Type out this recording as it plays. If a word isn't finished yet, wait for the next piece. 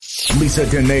Lisa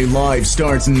Denae Live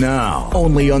starts now,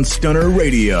 only on Stunner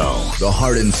Radio, the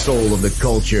heart and soul of the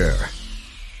culture.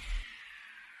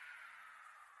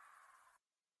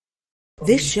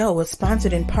 This show is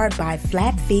sponsored in part by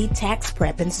Flat Fee Tax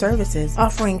Prep and Services,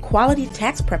 offering quality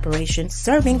tax preparation,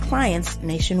 serving clients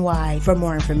nationwide. For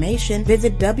more information,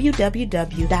 visit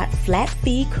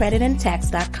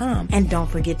www.flatfeecreditandtax.com. And don't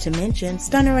forget to mention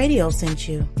Stunner Radio sent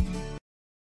you.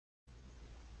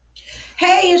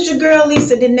 Hey, it's your girl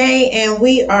Lisa Denae, and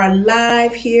we are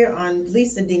live here on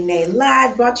Lisa Denae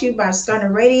Live, brought to you by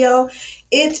Stunner Radio.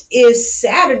 It is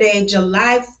Saturday,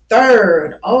 July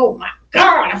 3rd. Oh my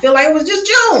God, I feel like it was just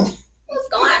June. What's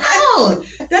going on?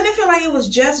 Doesn't it feel like it was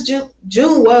just June?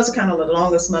 June was kind of the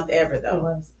longest month ever,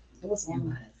 though. It was 1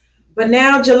 month. But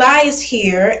now July is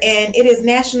here, and it is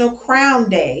National Crown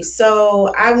Day.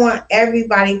 So I want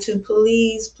everybody to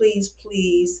please, please,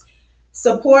 please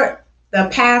support the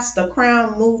Pass the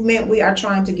Crown movement. We are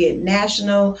trying to get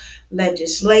national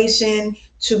legislation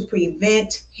to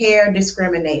prevent hair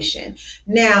discrimination.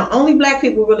 Now, only Black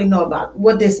people really know about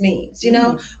what this means. You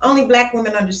know, only Black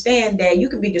women understand that you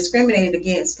can be discriminated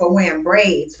against for wearing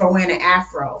braids, for wearing an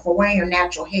afro, for wearing your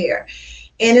natural hair.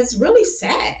 And it's really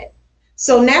sad.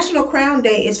 So National Crown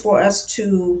Day is for us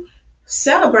to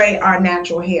celebrate our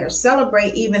natural hair,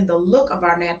 celebrate even the look of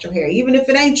our natural hair, even if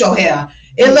it ain't your hair.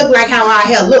 It look like how our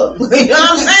hair look. You know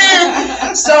what I'm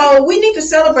saying? So we need to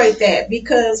celebrate that,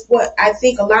 because what I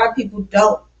think a lot of people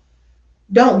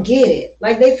don't get it.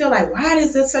 Like, they feel like, why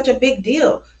is this such a big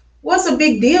deal? What's a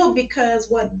big deal? Because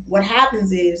what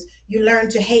happens is you learn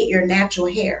to hate your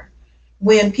natural hair.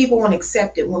 When people won't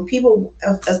accept it, when people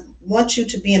want you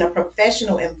to be in a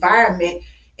professional environment,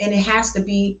 and it has to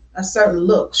be a certain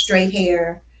look, straight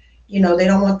hair, you know, they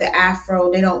don't want the afro,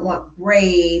 they don't want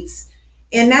braids.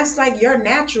 And that's like your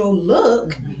natural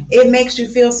look. It makes you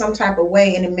feel some type of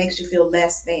way, and it makes you feel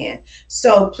less than.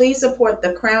 So please support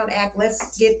the Crown Act.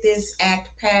 Let's get this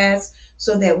act passed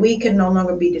so that we can no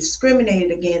longer be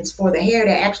discriminated against for the hair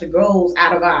that actually grows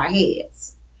out of our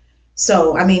heads.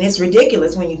 So, I mean, it's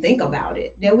ridiculous when you think about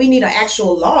it, that we need an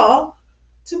actual law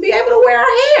to be able to wear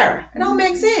our hair. It don't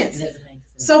make sense.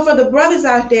 So for the brothers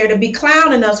out there to be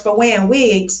clowning us for wearing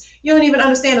wigs, you don't even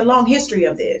understand the long history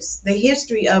of this. The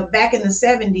history of back in the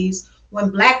 70s,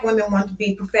 when Black women wanted to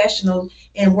be professionals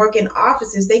and work in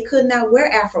offices, they could not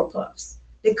wear Afro puffs.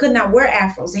 They could not wear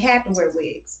afros. They had to wear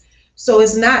wigs. So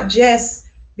it's not just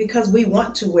because we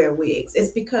want to wear wigs.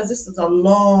 It's because this is a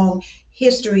long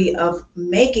history of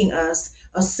making us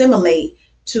assimilate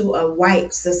to a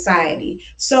white society.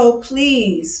 So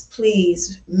please,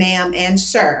 please, ma'am and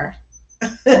sir,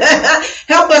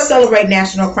 help us celebrate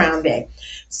National Crown Day.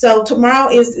 So tomorrow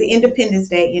is the Independence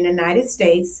Day in the United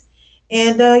States,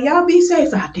 and y'all be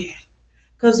safe out there,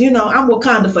 because you know I'm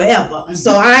Wakanda forever,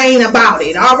 so I ain't about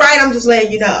it. All right, I'm just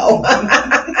letting you know.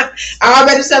 I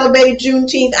already celebrated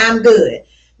Juneteenth. I'm good.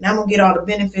 Now I'm gonna get all the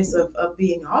benefits of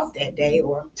being off that day,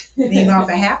 or being off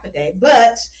a half a day.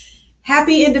 But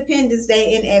happy Independence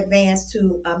Day in advance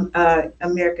to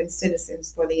American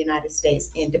citizens for the United States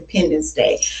Independence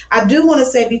Day. I do want to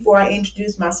say, before I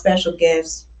introduce my special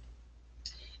guest,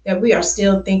 that we are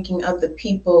still thinking of the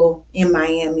people in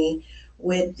Miami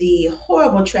with the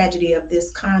horrible tragedy of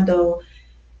this condo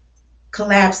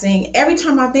collapsing. Every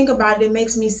time I think about it, it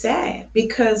makes me sad,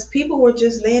 because people were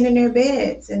just laying in their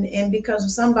beds, and because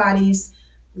of somebody's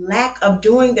lack of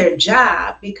doing their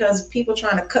job, because people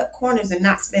trying to cut corners and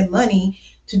not spend money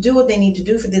to do what they need to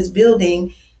do for this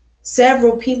building,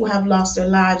 several people have lost their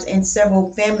lives, and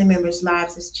several family members'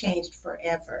 lives has changed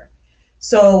forever.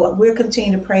 So we're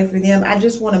continuing to pray for them. I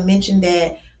just want to mention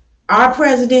that our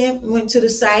president went to the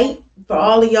site. For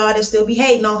all of y'all that still be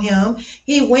hating on him,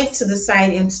 he went to the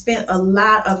site and spent a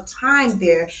lot of time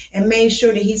there and made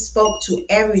sure that he spoke to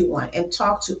everyone and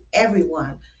talked to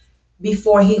everyone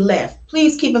before he left.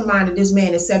 Please keep in mind that this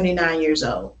man is 79 years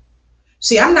old.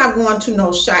 See, I'm not going to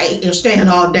no site and staying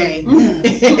all day.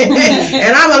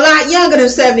 And I'm a lot younger than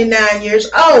 79 years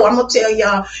old. I'm going to tell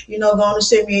y'all, go on and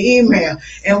send me an email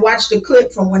and watch the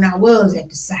clip from when I was at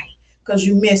the site, because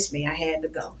you missed me. I had to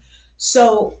go.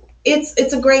 So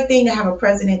it's a great thing to have a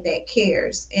president that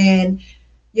cares. And,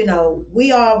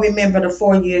 we all remember the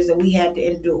 4 years that we had to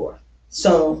endure.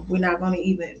 So we're not going to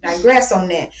even digress on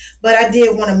that. But I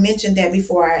did want to mention that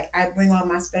before I bring on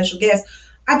my special guest.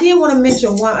 I did want to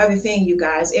mention one other thing, you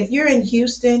guys. If you're in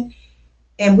Houston,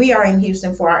 and we are in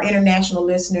Houston for our international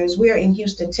listeners, we are in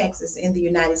Houston, Texas, in the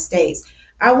United States.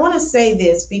 I want to say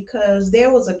this because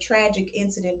there was a tragic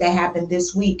incident that happened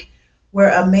this week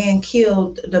where a man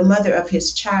killed the mother of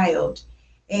his child,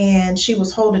 and she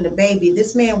was holding the baby.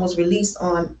 This man was released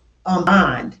on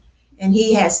bond, and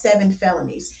he had 7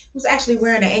 felonies. He was actually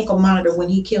wearing an ankle monitor when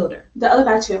he killed her. The other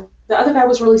guy too. The other guy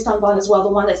was released on bond as well. The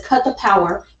one that cut the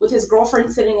power with his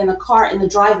girlfriend sitting in the car in the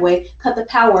driveway, cut the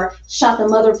power, shot the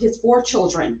mother of his 4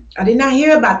 children. I did not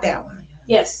hear about that one.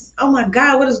 Yes. Oh my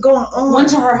God, what is going on? Went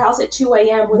to her house at 2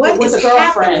 a.m. with a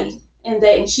girlfriend,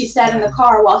 and she sat in the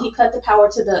car while he cut the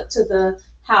power to the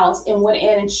house and went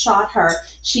in and shot her.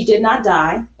 She did not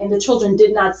die, and the children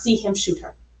did not see him shoot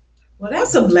her. Well,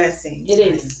 that's a blessing. It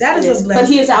is. That is a blessing. But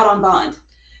he is out on bond.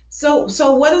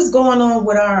 So what is going on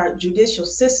with our judicial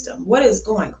system? What is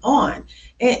going on?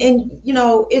 And you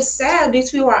know, it's sad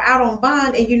these people are out on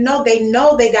bond, and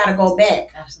they got to go back.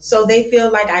 Absolutely. So they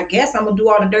feel like, I guess I'm gonna do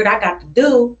all the dirt I got to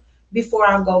do before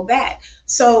I go back.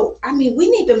 So I mean, we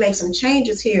need to make some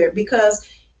changes here, because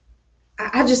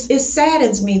it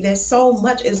saddens me that so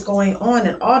much is going on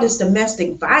and all this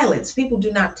domestic violence. People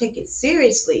do not take it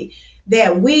seriously.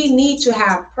 That we need to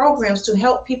have programs to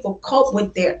help people cope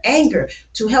with their anger,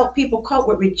 to help people cope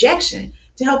with rejection,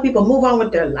 to help people move on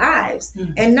with their lives,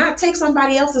 and not take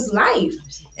somebody else's life,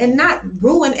 and not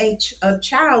ruin a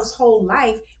child's whole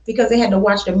life because they had to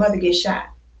watch their mother get shot.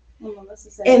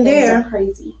 And they're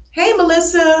crazy. Hey,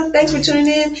 Melissa, thanks for tuning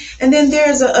in. And then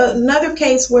there's another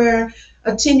case where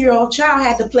a 10-year-old child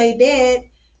had to play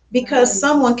dead because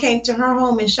someone came to her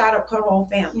home and shot up her whole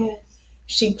family. Yeah.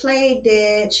 She played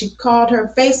dead. She called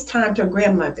her, FaceTimed her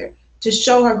grandmother to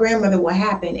show her grandmother what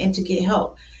happened and to get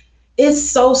help. It's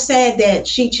so sad that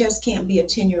she just can't be a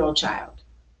 10-year-old child.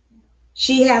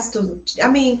 She has to,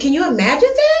 I mean, can you imagine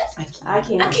that? I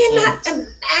can't. I cannot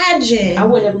imagine. I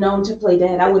wouldn't have known to play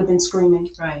dead. I would have been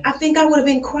screaming. Right. I think I would have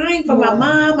been crying for my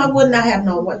mom. I would not have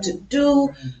known what to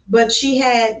do. But she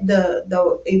had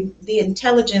the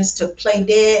intelligence to play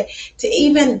dead, to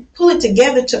even pull it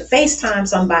together to FaceTime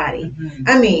somebody.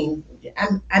 I mean,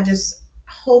 I just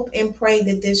hope and pray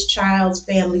that this child's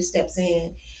family steps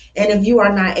in. And if you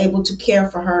are not able to care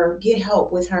for her, get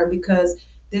help with her, because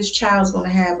this child's going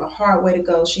to have a hard way to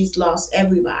go. She's lost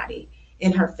everybody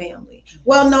in her family.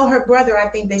 Well, no, her brother, I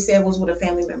think they said, was with a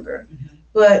family member.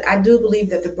 But I do believe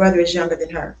that the brother is younger than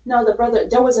her. No, the brother,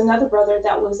 there was another brother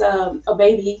that was a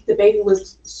baby. The baby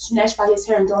was snatched by his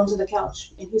hair and thrown to the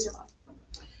couch, and he survived.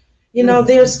 You know,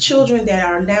 there's children that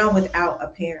are now without a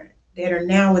parent, that are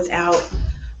now without,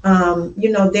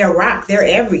 their rock, their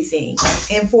everything.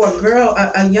 And for a girl,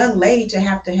 a young lady to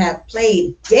have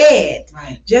played dead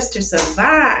just to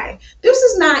survive. This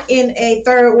is not in a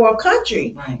third world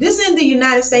country. This is in the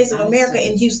United States of America,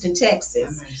 in Houston,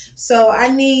 Texas. So I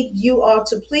need you all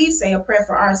to please say a prayer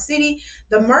for our city.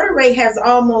 The murder rate has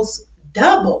almost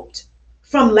doubled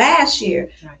from last year.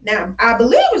 Now, I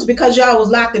believe it's because y'all was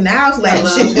locked in the house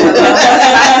last year.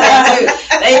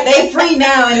 They free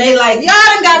now, and they like, y'all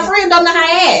done got free and don't know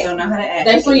how to act.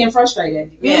 They free and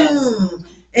frustrated.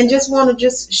 And just want to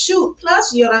just shoot.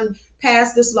 Plus, you done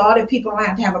passed this law that people don't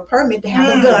have to have a permit to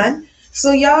have a gun.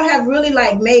 So y'all have really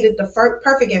made it the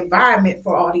perfect environment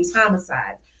for all these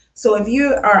homicides. So if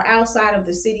you are outside of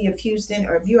the city of Houston,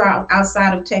 or if you are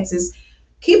outside of Texas,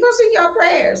 keep us in your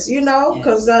prayers,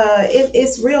 because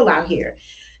it's real out here.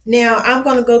 Now, I'm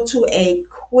going to go to a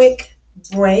quick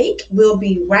break. We'll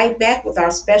be right back with our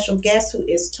special guest, who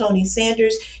is Tony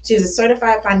Sanders. She's a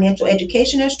certified financial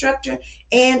education instructor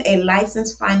and a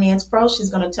licensed finance pro.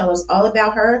 She's going to tell us all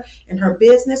about her and her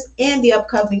business and the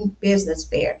upcoming business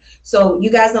fair. So you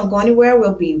guys don't go anywhere.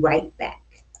 We'll be right back.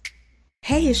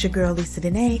 Hey, it's your girl Lisa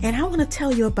Denae, and I want to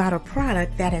tell you about a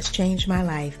product that has changed my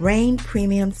life. Rain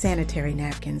Premium Sanitary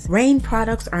Napkins. Rain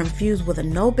products are infused with a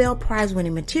Nobel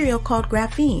Prize-winning material called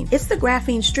graphene. It's the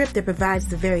graphene strip that provides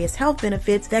the various health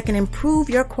benefits that can improve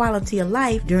your quality of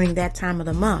life during that time of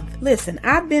the month. Listen,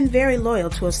 I've been very loyal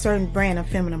to a certain brand of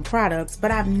feminine products, but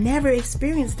I've never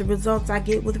experienced the results I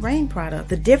get with Rain products.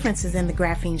 The difference is in the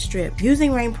graphene strip.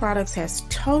 Using Rain products has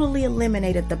totally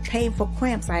eliminated the painful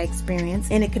cramps I experience,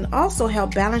 and it can also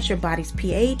help balance your body's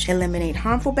pH, eliminate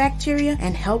harmful bacteria,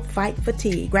 and help fight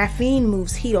fatigue. Graphene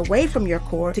moves heat away from your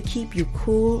core to keep you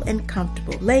cool and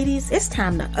comfortable. Ladies, it's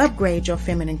time to upgrade your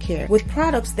feminine care with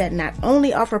products that not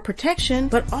only offer protection,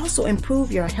 but also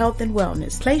improve your health and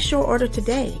wellness. Place your order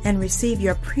today and receive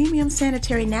your premium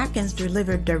sanitary napkins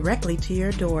delivered directly to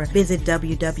your door. Visit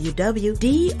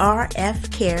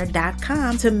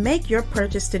www.drfcare.com to make your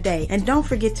purchase today. And don't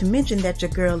forget to mention that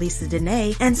your girl Lisa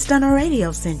Denae and Stunner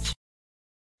Radio sent you.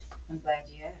 I'm glad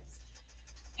you asked.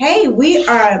 Hey, we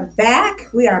are back.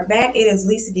 It is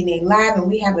Lisa Denae Live, and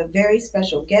we have a very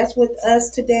special guest with us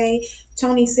today,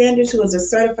 Tony Sanders, who is a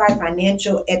certified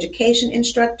financial education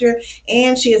instructor,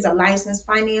 and she is a licensed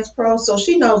finance pro, so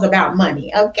she knows about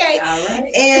money, okay? All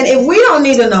right. And if we don't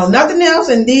need to know nothing else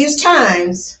in these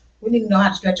times, We need to know how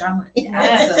to stretch our money.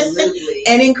 Absolutely.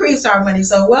 And increase our money.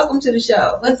 So welcome to the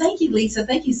show. Well, thank you, Lisa.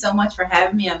 Thank you so much for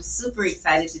having me. I'm super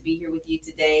excited to be here with you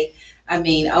today. I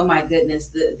mean, oh my goodness,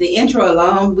 the intro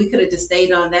alone, we could have just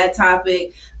stayed on that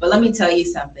topic. But let me tell you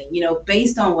something,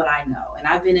 based on what I know, and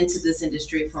I've been into this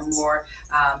industry for more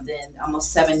than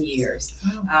almost 7 years,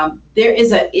 there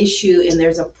is an issue and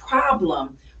there's a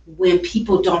problem when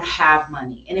people don't have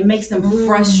money, and it makes them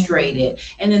frustrated,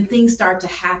 and then things start to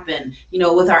happen,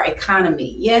 with our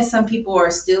economy. Yes, some people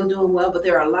are still doing well, but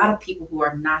there are a lot of people who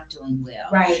are not doing well.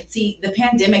 Right. See, the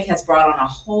pandemic has brought on a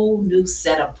whole new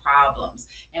set of problems,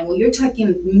 and when you're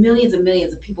talking millions and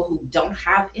millions of people who don't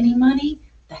have any money,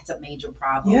 that's a major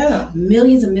problem. Yeah.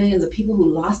 Millions and millions of people who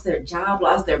lost their job,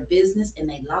 lost their business, and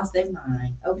they lost their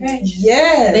mind. Okay.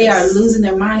 Yes. They are losing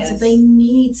their mind, so Yes. they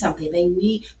need something.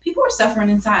 People are suffering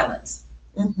in silence.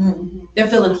 Mm-hmm. They're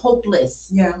feeling hopeless.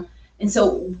 Yeah. And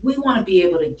so we want to be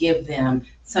able to give them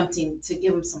something, to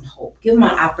give them some hope, give them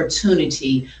an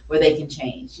opportunity where they can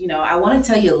change. I want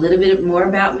to tell you a little bit more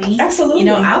about me. Absolutely.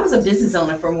 I was a business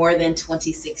owner for more than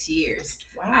 26 years.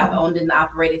 Wow. I've owned and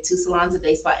operated 2 salons, a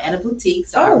day spa, and a boutique.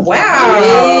 So Oh, wow.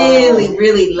 I really,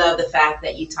 really love the fact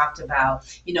that you talked about,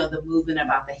 the movement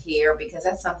about the hair, because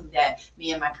that's something that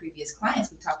me and my previous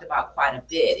clients, we talked about quite a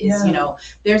bit is, Yeah.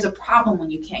 there's a problem when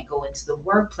you can't go into the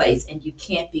workplace and you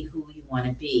can't be who you want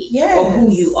to be. Yes. Or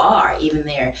who you are even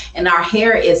there. And our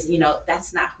hair is,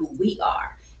 that's not who we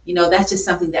are. That's just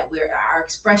something that we're our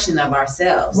expression of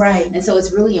ourselves. Right. And so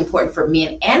it's really important for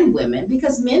men and women,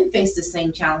 because men face the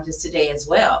same challenges today as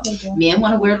well. Okay. Men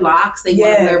want to wear locks, they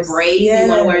want to wear braids, they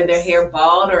want to wear their hair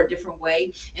bald or a different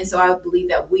way. And so I believe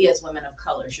that we as women of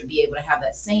color should be able to have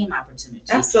that same opportunity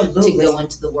Absolutely. to go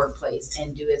into the workplace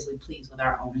and do as we please with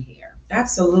our own hair.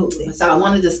 Absolutely. So I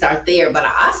wanted to start there, but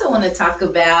I also want to talk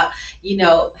about,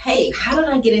 hey, how did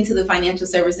I get into the financial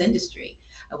service industry?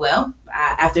 Well,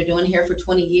 after doing hair for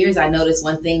 20 years, I noticed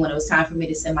one thing when it was time for me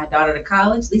to send my daughter to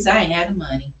college. At least I ain't had the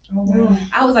money.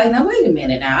 I was like, now, wait a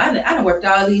minute now. I done worked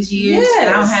all these years and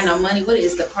I don't have no money. What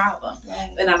is the problem?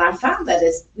 Right. And I found that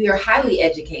we are highly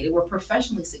educated. We're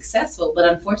professionally successful, but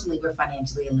unfortunately, we're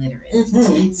financially illiterate.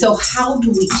 Mhm. So how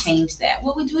do we change that?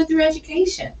 Well, we do it through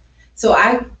education. So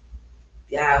I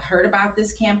heard about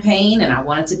this campaign and I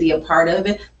wanted to be a part of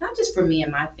it, not just for me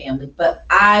and my family, but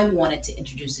I wanted to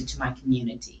introduce it to my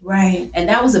community. Right. And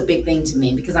that was a big thing to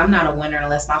me, because I'm not a winner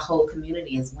unless my whole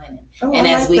community is winning. Oh, And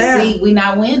I as like we that. see, we're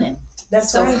not winning.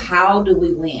 That's So right. how do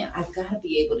we win? I've got to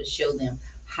be able to show them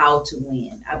how to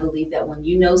win. I believe that when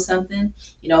you know something,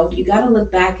 you got to look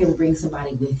back and bring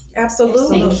somebody with you.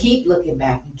 Absolutely. And keep looking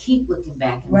back and keep looking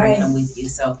back and Right. bring them with you.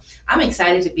 So I'm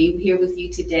excited to be here with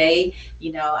you today.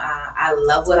 I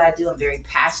love what I do. I'm very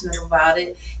passionate about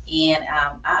it. And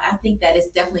I think that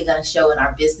it's definitely going to show in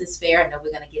our business fair. I know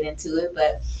we're going to get into it,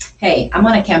 but hey, I'm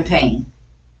on a campaign.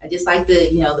 I just like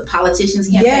the politicians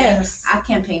campaign. Yes. I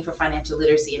campaign for financial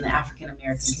literacy in the African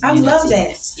American community. I love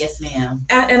that. Yes, ma'am.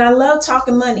 And I love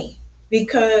talking money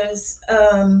because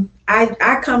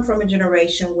I come from a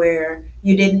generation where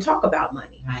you didn't talk about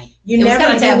money. Right. You It was never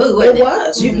kinda taboo, wasn't it it?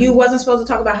 was. Mhm. You wasn't supposed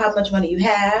to talk about how much money you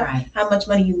have, Right. how much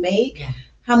money you make, Yeah.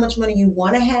 how much money you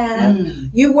want to have. Mm.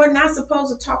 You were not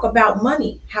supposed to talk about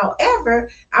money. However,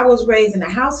 I was raised in a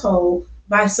household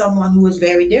by someone who was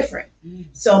very different. Mm.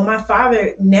 So my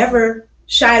father never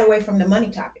shied away from the money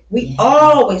topic. We Yeah.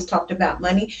 always talked about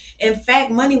money. In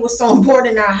fact, money was so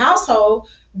important in our household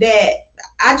that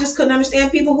I just couldn't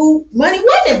understand people who money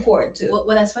wasn't important to. Well,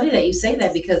 that's funny that you say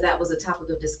that, because that was a topic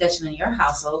of discussion in your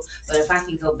household. But if I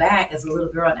can go back, as a little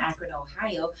girl in Akron,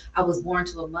 Ohio, I was born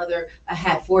to a mother. I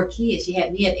had 4 kids. She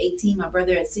had me at 18, my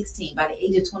brother at 16. By the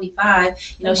age of 25,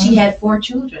 she had 4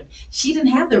 children. She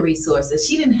didn't have the resources.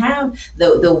 She didn't have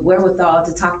the wherewithal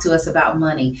to talk to us about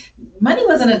money. Money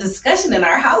wasn't a discussion in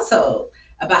our household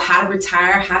about how to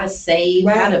retire, how to save,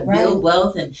 how to build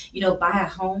wealth, and buy a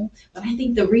home. But I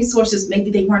think the resources,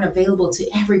 maybe they weren't available to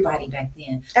everybody back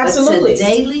then. Absolutely. But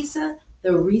today, Lisa,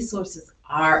 the resources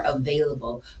are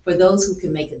available for those who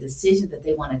can make a decision that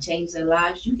they want to change their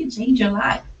lives. You can change your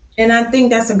life. And I think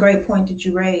that's a great point that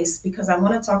you raised, because I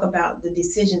want to talk about the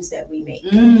decisions that we make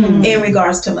Mm. in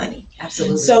regards to money.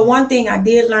 Absolutely. So one thing I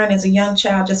did learn as a young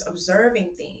child, just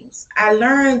observing things, I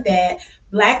learned that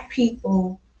Black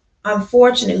people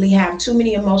unfortunately have too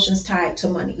many emotions tied to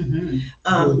money.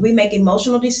 Mm-hmm. We make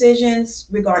emotional decisions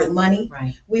regarding money.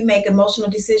 Right. We make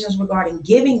emotional decisions regarding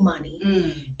giving money.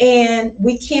 Mm. And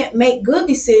we can't make good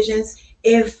decisions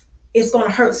if it's going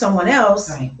to hurt someone else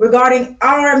Right. regarding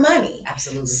our money.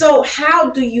 Absolutely. So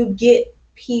how do you get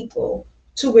people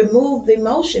to remove the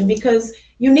emotion? Because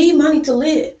you need money to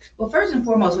live. Well, first and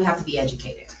foremost, we have to be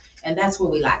educated. And that's where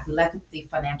we lack. We lack the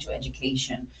financial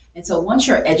education. And so once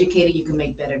you're educated, you can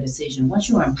make better decisions. Once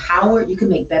you're empowered, you can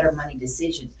make better money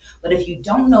decisions. But if you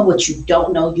don't know what you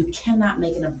don't know, you cannot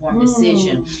make an informed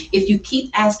decision. If you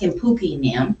keep asking Pookie and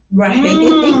them, Right.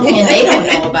 and they don't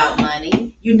know about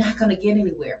money, you're not going to get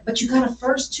anywhere. But you got to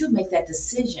first to make that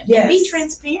decision. Yes. And be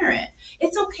transparent.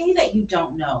 It's okay that you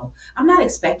don't know. I'm not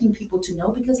expecting people to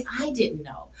know because I didn't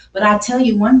know. But I tell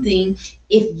you one thing,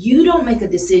 if you don't make a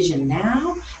decision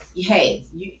now, hey,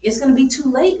 it's going to be too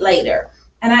late later.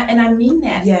 And I mean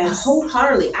that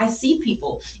wholeheartedly. I see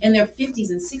people in their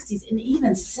 50s and 60s and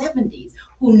even 70s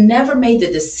who never made the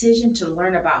decision to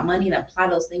learn about money and apply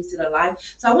those things to their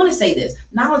life. So I want to say this,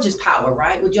 knowledge is power,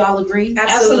 right? Would y'all agree?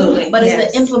 Absolutely. But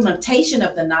it's the implementation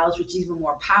of the knowledge which is even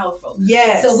more powerful.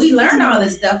 Yes. So we learn all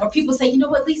this stuff, or people say, you know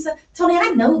what, Lisa, Tony,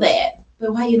 I know that,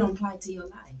 but why you don't apply it to your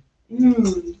life?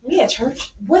 We at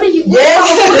church. What are you?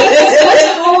 What's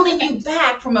holding you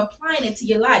back from applying it to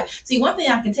your life? See, one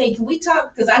thing I can tell you. Can we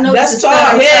talk? Because I know let's this is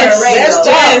talk. Yes.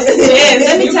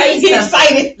 Let me tell you something,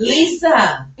 excited.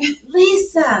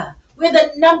 Lisa. We're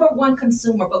the number one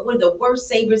consumer, but we're the worst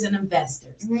savers and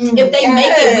investors. If they make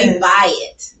it, we buy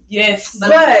it. Yes.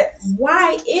 But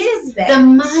why is that? The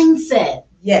mindset.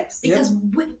 Yes. Because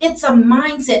it's a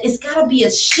mindset. It's got to be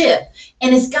a shift.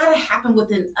 And it's got to happen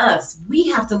within us. We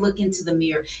have to look into the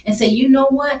mirror and say, you know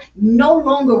what? No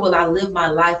longer will I live my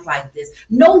life like this.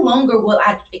 No longer will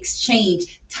I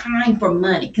exchange time for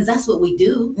money, because that's what we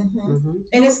do.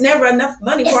 And it's never enough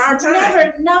money for our time.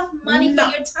 Never enough money for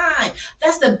your time.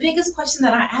 That's the biggest question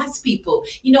that I ask people.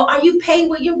 You know, are you paid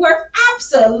what you're worth?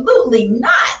 Absolutely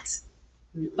not.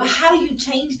 But how do you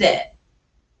change that?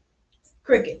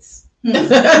 Crickets.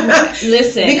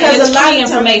 Listen, because it's free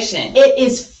information. It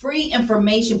is free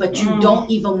information, but you don't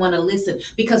even want to listen.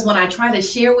 Because when I try to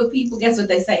share with people, guess what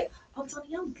they say? Oh,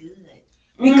 Tony, I'm good.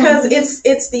 Because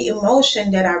it's the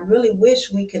emotion that I really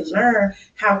wish we could learn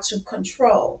how to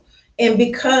control. And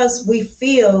because we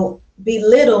feel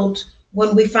belittled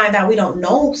when we find out we don't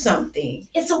know something,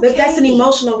 it's okay. But that's an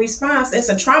emotional response. It's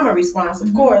a trauma response,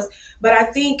 of course. But I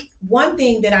think one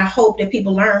thing that I hope that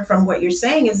people learn from what you're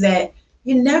saying is that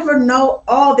you never know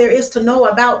all there is to know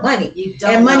about money. You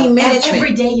don't and money know. management.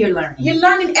 Every day you're learning. You're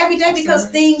learning every day because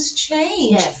things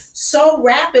change so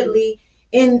rapidly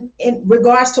in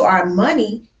regards to our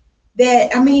money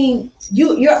that, I mean,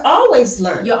 you're always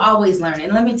learning. You're always learning.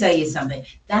 And let me tell you something.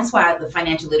 That's why the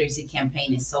financial literacy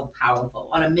campaign is so powerful,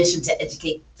 on a mission to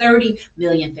educate 30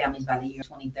 million families by the year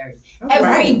 2030.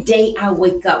 Every day I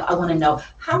wake up, I want to know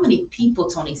how many people,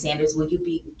 Tony Sanders, will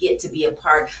you get to be a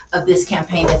part of this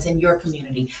campaign that's in your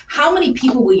community? How many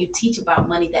people will you teach about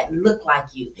money that look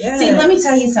like you? Yes. See, let me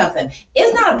tell you something.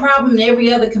 It's not a problem in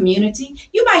every other community.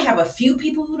 You might have a few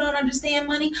people who don't understand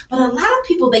money, but a lot of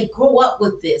people, they grow up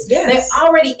with this. Yes. They're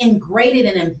already ingrained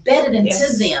and embedded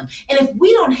into them. And if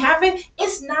we don't have it,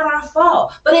 it's not our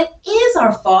fault. But it is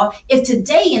our fault if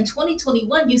today in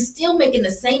 2021 you're still making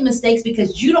the same mistakes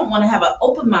because you don't want to have an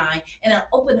open mind and an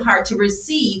open heart to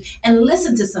receive and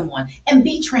listen to someone and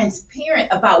be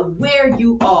transparent about where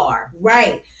you are.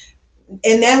 Right.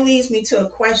 And that leads me to a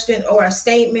question or a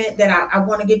statement that I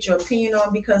want to get your opinion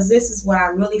on, because this is what I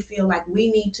really feel like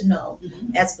we need to know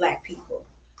as Black people.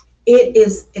 It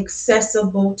is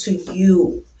accessible to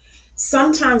you.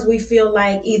 Sometimes we feel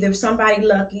like either somebody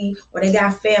lucky or they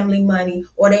got family money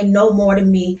or they know more than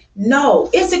me. No,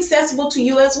 it's accessible to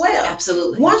you as well.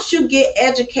 Absolutely. Once you get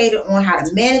educated on how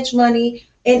to manage money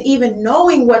and even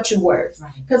knowing what you're worth.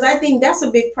 Because I think that's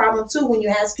a big problem too. When you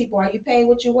ask people, are you paid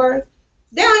what you're worth?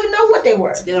 They don't even know what they're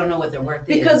worth. They don't know what their worth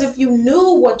is. Because if you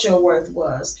knew what your worth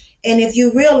was, and if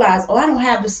you realize, oh, I don't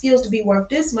have the skills to be worth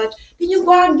this much, then you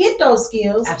go out and get those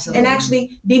skills. Absolutely. And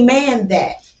actually demand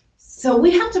that. So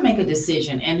we have to make a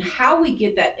decision, and how we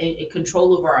get that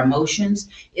control over our emotions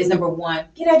is, number one,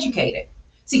 get educated.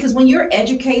 See, because when you're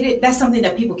educated, that's something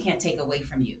that people can't take away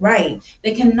from you. Right.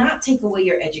 They cannot take away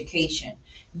your education.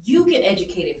 You get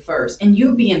educated first, and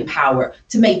you'll be empowered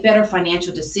to make better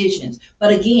financial decisions.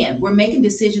 But again, we're making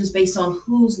decisions based on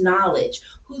whose knowledge,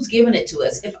 who's giving it to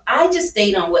us. If I just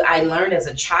stayed on what I learned as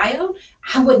a child,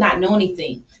 I would not know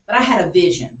anything. But I had a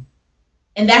vision,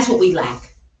 and that's what we lack.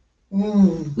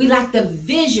 We lack the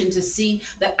vision to see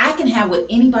that I can have what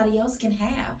anybody else can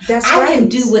have. I can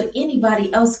do what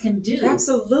anybody else can do.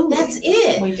 Absolutely. That's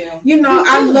it. We do. You know,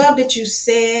 I love that you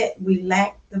said we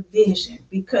lack the vision,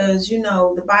 because, you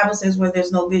know, the Bible says where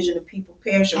there's no vision, the people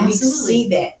perish. And we see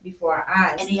that before our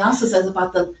eyes. And he also says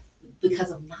about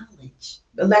because of knowledge.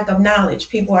 The lack of knowledge,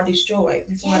 people are destroyed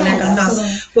before lack of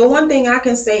knowledge. But one thing I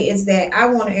can say is that I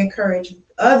want to encourage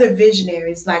other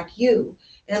visionaries like you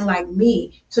and like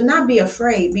me to not be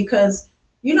afraid, because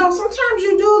You know, sometimes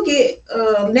you do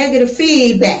get negative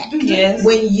feedback. Yes.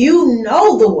 When you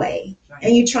know the way, right,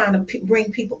 and you're trying to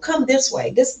bring people, come this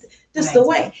way. This right, the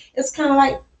way. It's kind of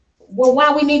like, well,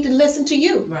 why we need to listen to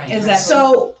you? Right.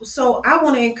 Exactly. So I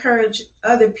want to encourage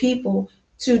other people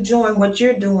to join what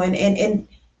you're doing and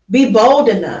be bold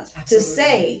enough, absolutely, to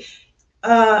say,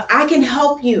 I can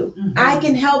help you. Mm-hmm. I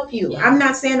can help you. Yeah. I'm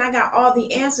not saying I got all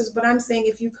the answers, but I'm saying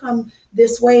if you come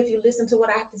this way, if you listen to what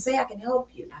I have to say, I can help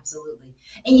you. Absolutely.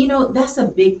 And you know, that's a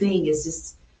big thing, is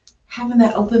just having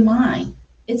that open mind.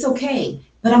 It's okay,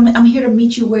 but I'm here to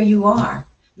meet you where you are.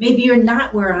 Maybe you're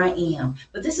not where I am,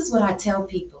 but this is what I tell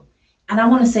people. And I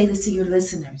want to say this to your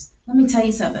listeners. Let me tell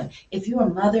you something. If you're a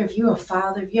mother, if you're a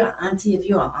father, if you're an auntie, if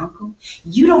you're an uncle,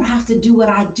 you don't have to do what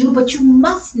I do, but you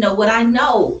must know what I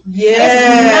know.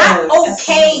 Yes. It's not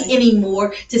okay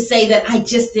anymore to say that I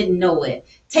just didn't know it.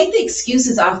 Take the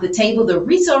excuses off the table. The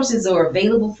resources are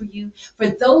available for you. For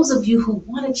those of you who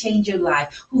want to change your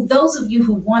life, those of you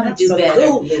who want to do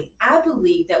better, I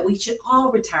believe that we should all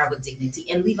retire with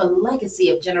dignity and leave a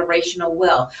legacy of generational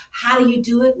wealth. How do you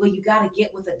do it? Well, you got to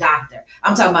get with a doctor.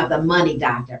 I'm talking about the money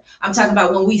doctor. I'm talking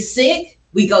about when we sick,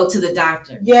 we go to the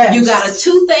doctor. Yes. You got a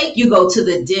toothache, you go to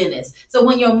the dentist. So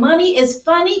when your money is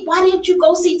funny, why didn't you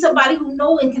go see somebody who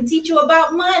knows and can teach you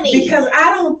about money? Because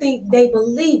I don't think they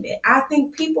believe it. I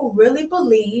think people really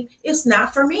believe it's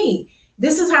not for me.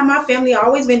 This is how my family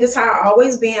always been. This is how I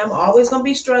always been. I'm always going to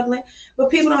be struggling.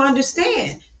 But people don't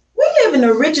understand. We live in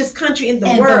the richest country in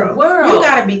the world. You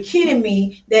got to be kidding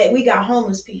me that we got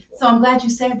homeless people. So I'm glad you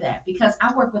said that, because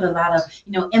I work with a lot of,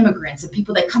 immigrants and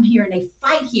people that come here and they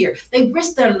fight here. They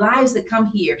risk their lives to come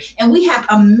here. And we have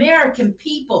American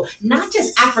people, not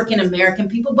just African American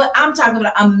people, but I'm talking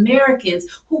about Americans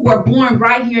who were born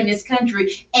right here in this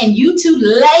country. And you too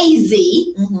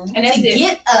lazy to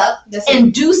get up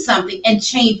and do something and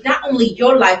change not only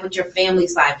your life, but your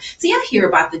family's life. See, I hear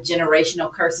about the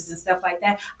generational curses and stuff like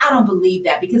that. I don't believe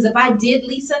that, because if I did,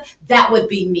 Lisa, that would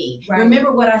be me. Right.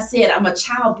 Remember what I said, I'm a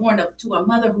child born to a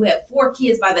mother who had 4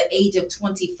 kids by the age of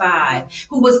 25,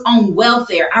 who was on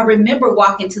welfare. I remember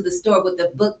walking to the store with a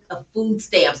book of food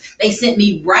stamps. They sent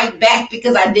me right back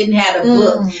because I didn't have a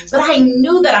book. But I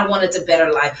knew that I wanted a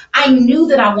better life. I knew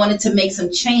that I wanted to make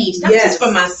some change, not just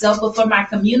for myself, but for my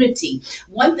community.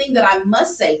 One thing that I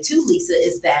must say too, Lisa,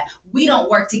 is that we don't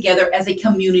work together as a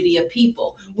community of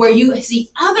people. Where you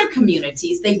see other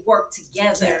communities, they work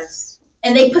together,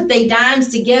 and they put their dimes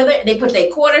together, they put their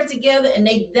quarter together, and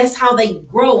that's how they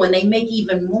grow and they make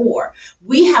even more.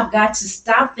 We have got to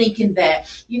stop thinking that,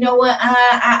 you know what,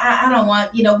 I don't want,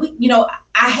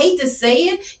 I hate to say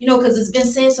it, because it's been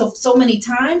said so many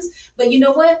times, but you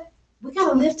know what? We got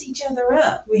to lift each other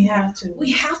up. We have to.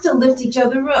 We have to lift each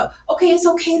other up. Okay, it's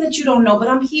okay that you don't know, but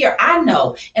I'm here. I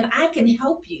know, and I can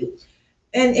help you.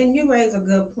 And you raise a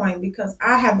good point, because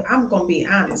I'm going to be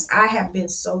honest, I have been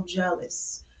so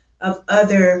jealous of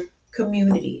other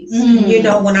communities.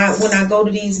 When I go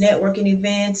to these networking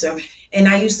events, and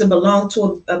I used to belong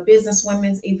to a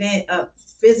businesswomen's event, a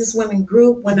businesswomen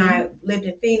group when I lived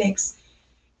in Phoenix,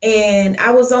 and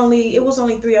it was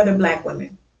only 3 other Black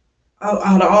women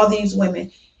out of all these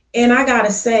women. And I got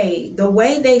to say, the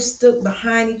way they stood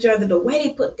behind each other, the way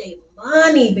they put their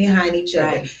money behind each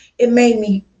other, it made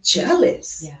me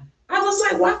jealous. Yeah. I was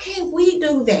like, why can't we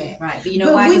do that? Right. But you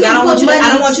know why? I don't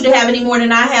want you to have any more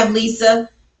than I have, Lisa.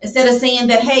 Instead of saying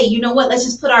that, hey, you know what? Let's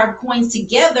just put our coins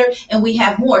together and we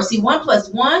have more. See, 1 +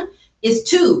 1 is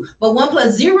 2, but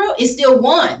 1 + 0 is still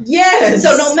 1. Yes.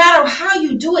 So no matter how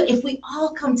you do it, if we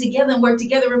all come together and work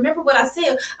together, remember what I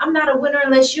said, I'm not a winner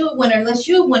unless you're a winner, unless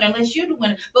you're a winner, unless you're the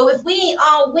winner. But if we ain't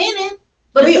all winning,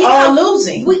 but we all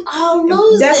losing. We all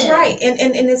losing. That's right. And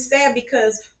it's sad,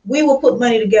 because we will put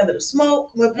money together to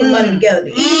smoke. We'll put money together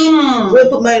to eat. We'll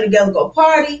put money together to go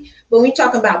party. But when we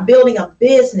talk about building a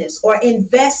business or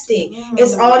investing,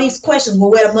 it's all these questions.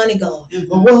 Well, where the money going?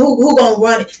 Well, who gonna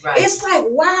run it? Right. It's like,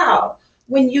 wow.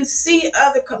 When you see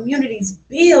other communities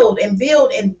build and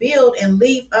build and build and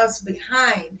leave us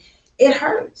behind, it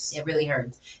hurts. It really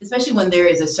hurts, especially when there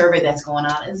is a survey that's going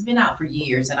on. It's been out for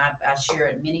years, and I share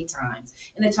it many times.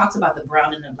 And it talks about the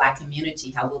brown and the Black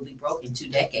community, how we'll be broke in 2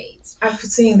 decades. I've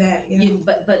seen that.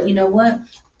 But you know what?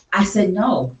 I said,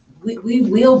 no, we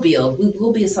will build. We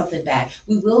will build something back.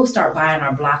 We will start buying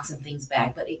our blocks and things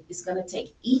back. But it's going to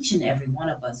take each and every one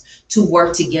of us to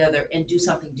work together and do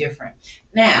something different.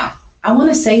 Now, I want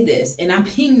to say this, and I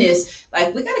mean this,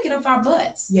 like, we got to get off our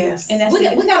butts. Yes. And we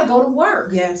got to go to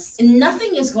work. Yes. And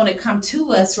nothing is going to come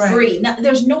to us free. No,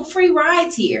 there's no free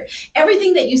rides here.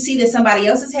 Everything that you see that somebody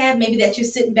else has had, maybe that you're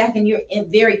sitting back and you're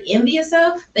very envious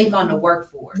of, they've gone to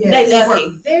work for. Yes. They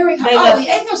work very hard.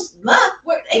 Ain't no luck.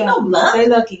 Ain't no luck. They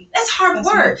lucky. That's hard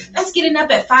work. Lucky. That's getting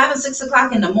up at 5 and 6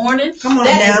 o'clock in the morning. Come on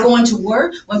That now. is going to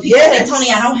work. When people say,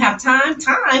 Tony, I don't have time.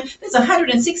 There's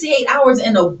 168 hours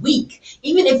in a week.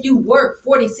 Even if you work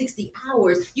 40, 60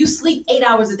 hours, you sleep 8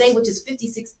 hours a day, which is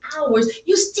 56 hours,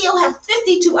 you still have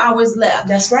 52 hours left.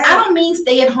 That's right. I don't mean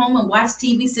stay at home and watch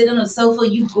TV, sit on the sofa,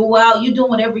 you go out, you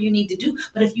doing whatever you need to do.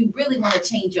 But if you really want to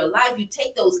change your life, you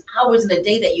take those hours in the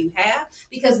day that you have,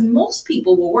 because most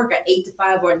people will work an 8 to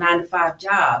 5 or a 9 to 5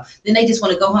 job. Then they just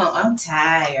want to go home. I'm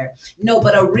tired. No,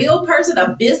 but a real person,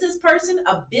 a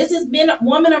businessman,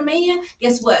 woman or man,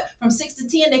 guess what? From 6 to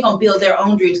 10, they're going to build their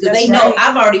own dreams, because they know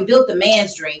I've already built the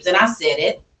man's dreams, and I said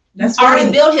it. That's already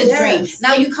right. built his dream.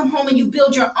 Now you come home and you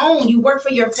build your own. You work for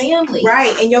your family.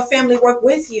 Right. And your family work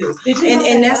with you. Did you know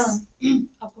and that, that's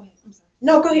oh, go ahead. I'm sorry.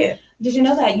 No, go ahead. Did you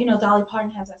know that, Dolly Parton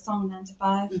has that song 9 to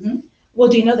 5? Mm-hmm. Well,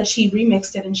 do you know that she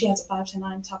remixed it and she has a 5 to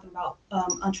 9 talking about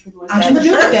entrepreneurs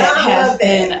Entrepreneurs. that have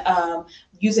been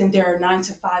using their 9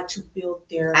 to 5 to build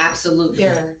their absolutely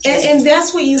and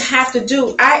that's what you have to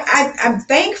do. I'm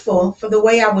thankful for the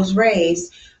way I was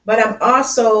raised, but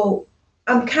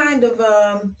I'm kind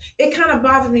of it kind of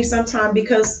bothers me sometimes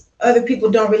because other people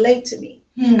don't relate to me.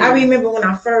 I remember when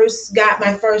I first got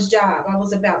my first job, I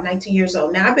was about 19 years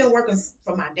old. Now I've been working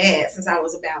for my dad since I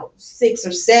was about 6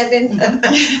 or 7.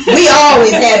 We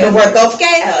always had to work,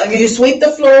 okay? You sweep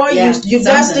the floor, you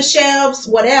dust the shelves,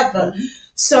 whatever.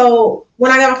 So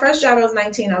when I got my first job, I was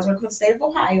 19. I was working for the state of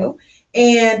Ohio,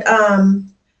 and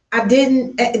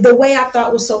the way I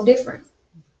thought was so different,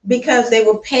 because they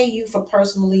would pay you for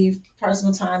personal leave,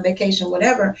 personal time, vacation,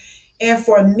 whatever. And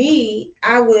for me,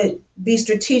 I would be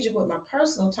strategic with my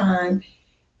personal time.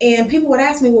 And people would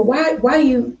ask me, well, why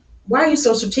are you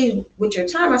so strategic with your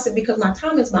time? I said, because my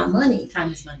time is my money.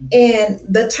 Time is money. And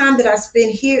the time that I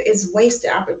spend here is wasted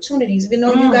opportunities. Even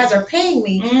though you guys are paying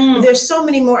me, there's so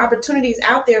many more opportunities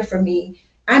out there for me.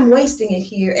 I'm wasting it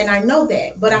here, and I know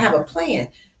that, but I have a plan.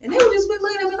 And they would just be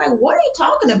looking at me like, what are you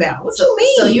talking about? What you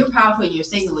mean? So you're powerful in your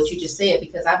statement, what you just said,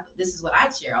 because this is what I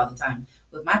share all the time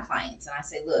with my clients. And I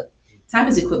say, look, time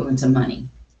is equivalent to money.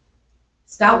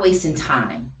 Stop wasting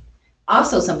time.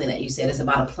 Also, something that you said is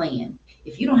about a plan.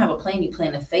 If you don't have a plan, you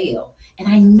plan to fail. And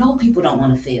I know people don't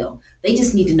want to fail. They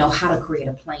just need to know how to create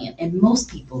a plan. And most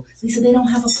people, Lisa, they don't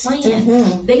have a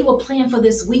plan. They will plan for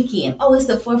this weekend. Oh, it's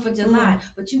the 4th of July,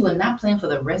 but you will not plan for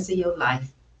the rest of your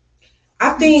life.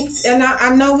 I think, and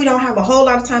I know we don't have a whole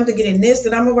lot of time to get in this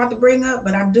that I'm about to bring up,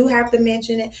 but I do have to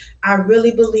mention it. I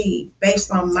really believe,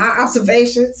 based on my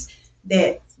observations,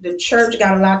 that the church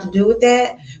got a lot to do with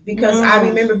that, because I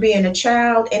remember being a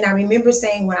child, and I remember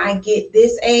saying, when I get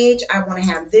this age, I want to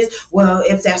have this. Well,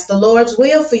 if that's the Lord's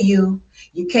will for you,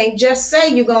 you can't just say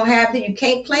you're going to have that. You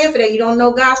can't plan for that. You don't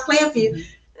know God's plan for you. And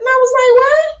I was like,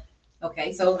 what?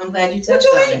 Okay, so I'm glad you touched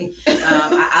on it.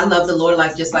 I love the Lord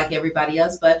just like everybody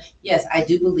else, but yes, I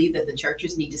do believe that the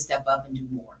churches need to step up and do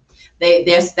more.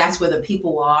 That's where the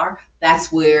people are.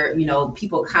 That's where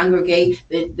people congregate.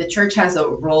 The church has a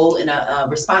role and a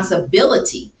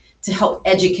responsibility to help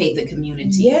educate the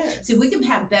community. Yes. So we can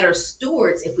have better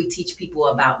stewards if we teach people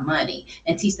about money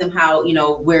and teach them how,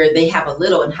 where they have a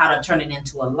little and how to turn it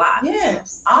into a lot.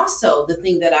 Yes. Also, the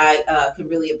thing that I can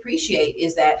really appreciate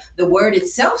is that the word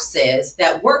itself says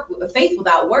that faith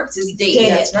without works is dead.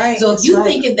 Yeah, that's right. So if you're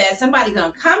thinking that somebody's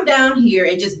going to come down here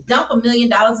and just dump $1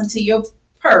 million into your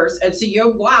purse and to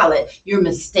your wallet, you're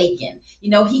mistaken.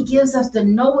 He gives us the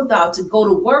know-how to go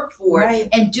to work for it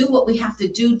and do what we have to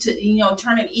do to,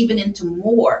 turn it even into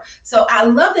more. So I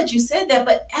love that you said that,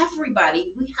 but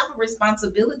everybody, we have a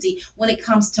responsibility when it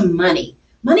comes to money.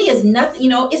 Money is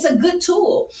nothing, it's a good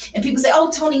tool. And people say,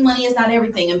 oh, Tony, money is not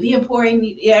everything, and being poor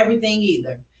ain't everything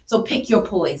either. So pick your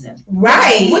poison.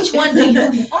 Right. Which one do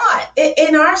you want?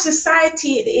 In our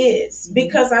society, it is,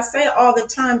 because I say all the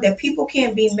time that people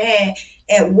can't be mad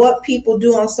at what people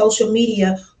do on social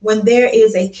media when there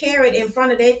is a carrot in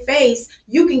front of their face.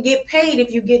 You can get paid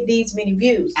if you get these many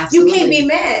views. Absolutely. You can't be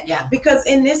mad because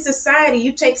in this society,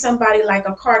 you take somebody like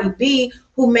a Cardi B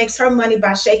who makes her money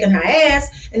by shaking her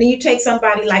ass, and then you take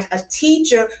somebody like a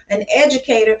teacher, an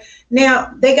educator.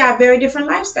 Now they got very different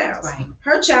lifestyles. Right.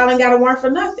 Her child ain't got to work for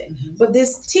nothing, but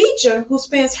this teacher who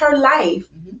spends her life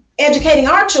educating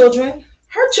our children,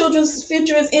 her children's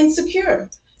future is insecure.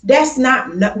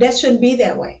 That shouldn't be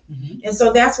that way. And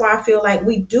so that's why I feel like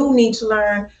we do need to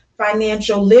learn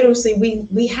financial literacy.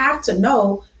 We have to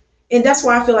know And that's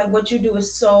why I feel like what you do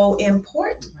is so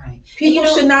important. Right. People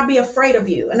should not be afraid of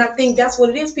you. And I think that's what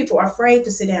it is. People are afraid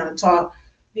to sit down and talk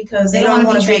because they don't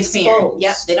want to be exposed.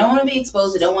 Yep, they don't want to be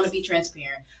exposed. They don't want to be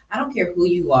transparent. I don't care who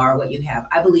you are, what you have.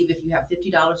 I believe if you have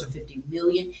 $50 or 50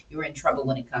 million, you're in trouble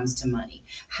when it comes to money.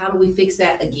 How do we fix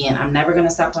that? Again, I'm never going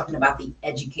to stop talking about the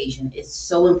education. It's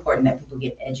so important that people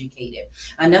get educated.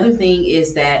 Another thing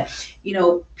is that,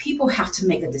 people have to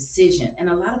make a decision. And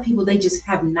a lot of people, they just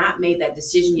have not made that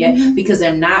decision yet because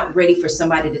they're not ready for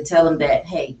somebody to tell them that,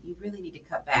 hey, you really need to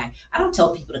cut back. I don't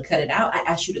tell people to cut it out. I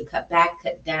ask you to cut back,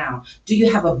 cut down. Do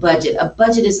you have a budget? A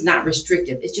budget is not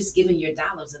restrictive. It's just giving your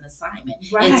dollars an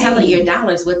assignment and telling your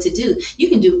dollars what to do. You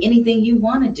can do anything you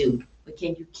want to do, but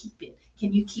can you keep it?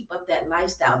 Can you keep up that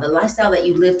lifestyle? The lifestyle that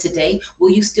you live today,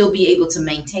 will you still be able to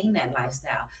maintain that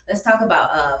lifestyle? Let's talk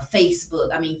about Facebook,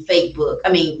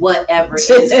 whatever it's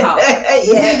called.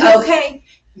 Yeah. Okay.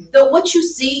 What you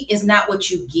see is not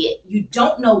what you get. You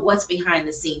don't know what's behind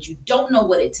the scenes. You don't know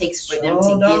what it takes for them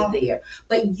to get there.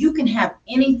 But you can have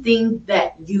anything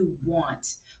that you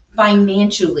want.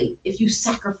 Financially, if you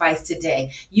sacrifice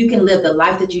today, you can live the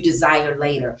life that you desire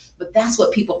later. But that's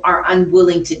what people are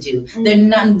unwilling to do. They're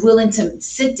not willing to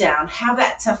sit down, have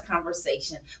that tough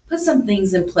conversation, put some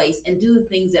things in place, and do the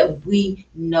things that we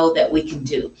know that we can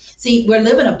do. See, we're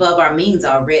living above our means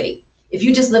already. If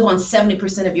you just live on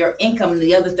 70% of your income and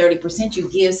the other 30% you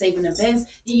give, save, and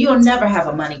invest, you'll never have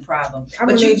a money problem. I'm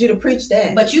gonna need you to preach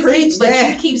that. But you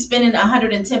keep spending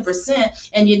 110%,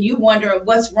 and you wonder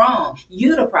what's wrong.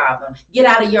 You the problem. Get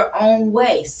out of your own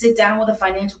way. Sit down with a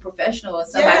financial professional or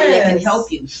somebody that can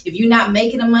help you. If you're not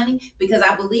making the money, because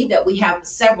I believe that we have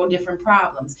several different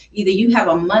problems. Either you have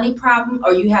a money problem,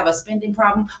 or you have a spending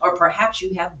problem, or perhaps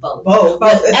you have both.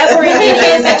 Whatever it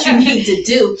is that you need to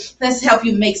do, let's help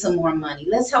you make some more money.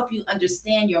 Let's help you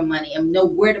understand your money and know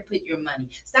where to put your money.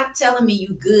 Stop telling me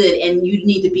you good and you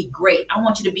need to be great. I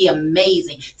want you to be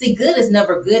amazing. See, good is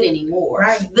never good anymore.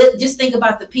 Right. Just think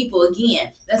about the people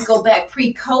again. Let's go back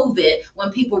pre-COVID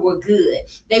when people were good.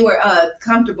 They were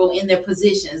comfortable in their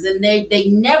positions, and they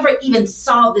never even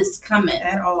saw this coming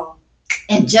at all.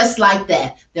 And just like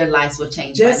that, their lives will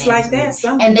change. Just like that,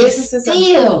 some and businesses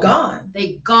are gone.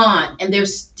 They're gone, and they're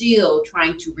still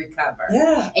trying to recover.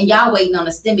 Yeah. And y'all waiting on a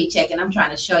STEMI check, and I'm trying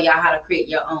to show y'all how to create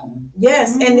your own.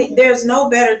 Yes, and there's no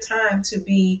better time to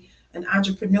be an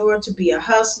entrepreneur, to be a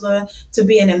hustler, to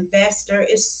be an investor.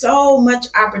 It's so much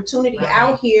opportunity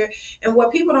out here. And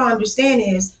what people don't understand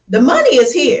is the money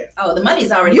is here. Oh, the money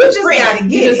is already You just got to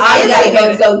get it. All you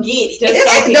got to go get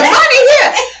it. The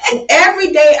money here.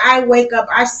 Every day I wake up,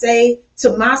 I say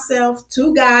to myself,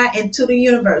 to God, and to the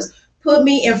universe, put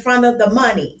me in front of the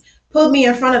money. Put me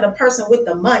in front of the person with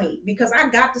the money, because I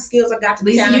got the skills, I got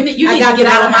the talent. You need to get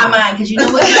out of my mind, because you know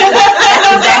what?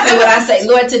 That's exactly what I say.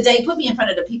 Lord, today, put me in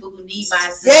front of the people who need my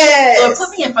assistance. Yes. Lord, put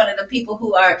me in front of the people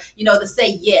who are, to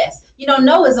say yes.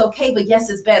 No is okay, but yes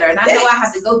is better. And I know I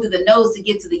have to go through the no's to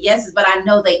get to the yeses, but I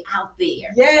know they out there.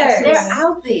 Yes. They're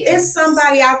out there. It's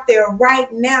somebody out there right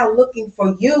now looking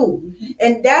for you.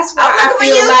 And that's why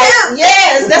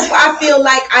that's why I feel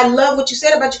like I love what you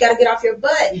said about you got to get off your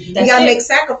butt. You got to make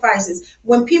sacrifices.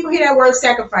 When people hear that word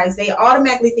sacrifice, they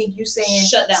automatically think you're saying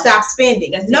shut down, stop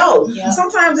spending.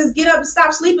 Sometimes it's get up and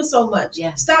stop sleeping so much.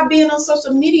 Yeah. Stop being on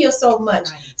social media so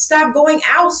much. Right. Stop going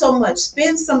out so much.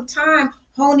 Spend some time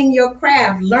honing your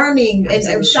craft, learning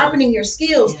and sharpening your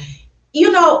skills.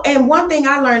 Yeah. And one thing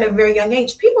I learned at a very young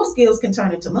age, people's skills can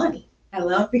turn into money.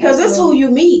 Because it's who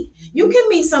you meet. You can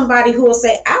meet somebody who will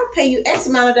say, I'll pay you X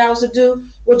amount of dollars to do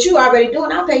what you already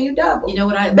doing. I'll pay you double. You know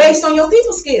what based on your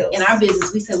people skills. In our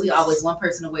business, we say we always one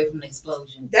person away from an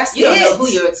explosion. That's you don't know who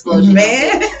your explosion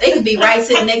is. They could be right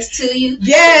sitting next to you.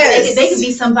 Yes. They could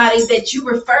be somebody that you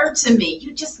referred to me.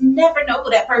 You just never know who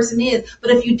that person is.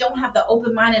 But if you don't have the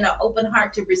open mind and an open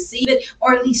heart to receive it,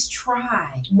 or at least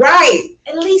try. Right.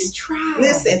 At least try.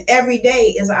 Listen, every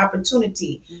day is an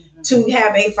opportunity to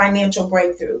have a financial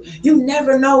breakthrough. You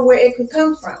never know where it could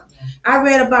come from. I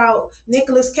read about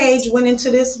Nicolas Cage went into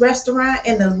this restaurant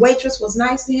and the waitress was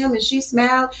nice to him and she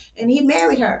smiled and he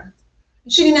married her.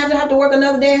 She didn't have to work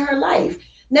another day in her life.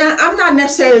 Now, I'm not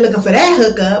necessarily looking for that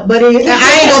hookup, but I ain't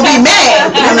gonna be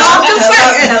mad.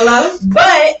 Hello.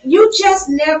 But you just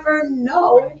never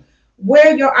know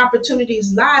where your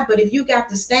opportunities lie. But if you got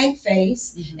the stank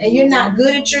face and you're not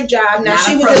good at your job, now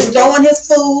she was just throwing his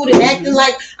food and acting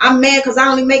like I'm mad because I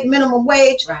only make minimum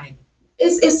wage. Right.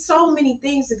 It's so many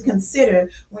things to consider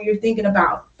when you're thinking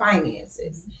about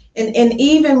finances. And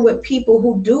even with people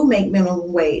who do make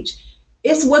minimum wage,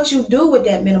 it's what you do with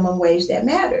that minimum wage that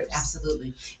matters.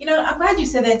 Absolutely. You know, I'm glad you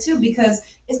said that too,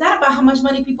 because it's not about how much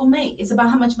money people make. It's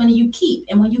about how much money you keep.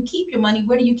 And when you keep your money,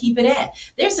 where do you keep it at?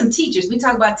 There's some teachers. We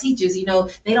talk about teachers, you know,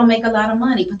 they don't make a lot of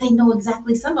money, but they know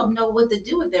exactly, some of them know what to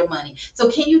do with their money.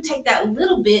 So can you take that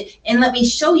little bit and let me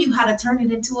show you how to turn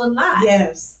it into a lot?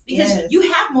 Yes. Because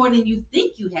you have more than you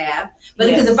think you have. But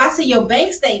because if I see your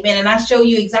bank statement and I show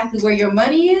you exactly where your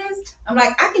money is, I'm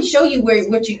like, I can show you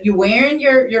what you're wearing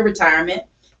your retirement.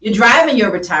 You're driving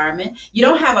your retirement. You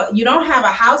don't have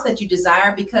a house that you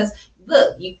desire because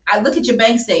look, I look at your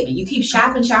bank statement. You keep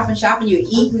shopping. You're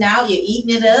eating out. You're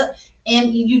eating it up,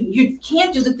 and you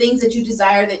can't do the things that you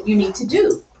desire that you need to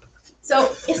do.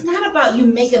 So it's not about you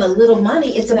making a little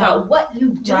money. It's about what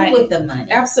you do with the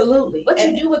money. Absolutely. What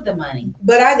you do with the money.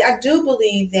 But I do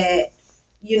believe that,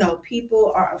 you know,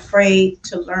 people are afraid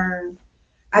to learn.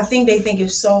 I think they think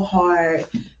it's so hard.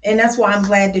 And that's why I'm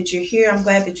glad that you're here. I'm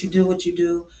glad that you do what you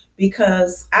do,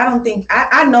 because I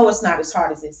know it's not as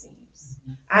hard as it seems.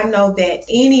 I know that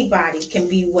anybody can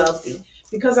be wealthy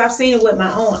because I've seen it with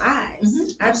my own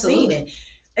eyes. I've seen it.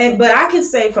 But I can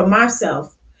say for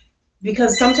myself,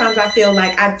 because sometimes I feel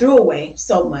like I threw away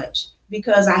so much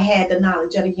because I had the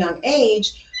knowledge at a young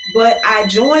age, but I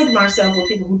joined myself with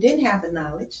people who didn't have the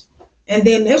knowledge. And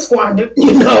then they squandered,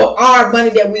 you know, our money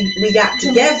that we got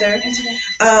together.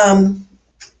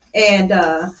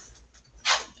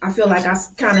 I feel like I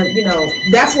kind of, you know,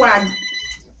 that's why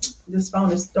this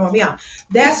phone is throwing me off.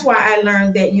 That's why I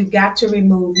learned that you got to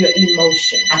remove your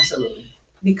emotion. Absolutely.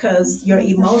 Because your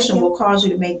emotion will cause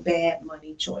you to make bad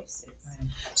money choices. Right.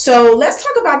 So let's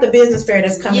talk about the business fair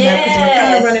that's coming up, because we're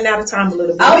kind of running out of time a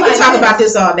little bit. We can talk about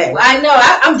this all day. I know.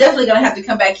 I'm definitely going to have to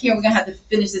come back here. We're going to have to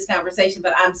finish this conversation,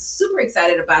 but I'm super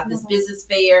excited about this business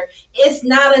fair. It's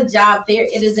not a job fair.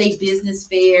 It is a business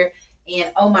fair.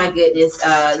 And oh my goodness,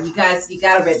 you guys, you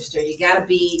got to register. You got to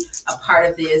be a part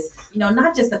of this. You know,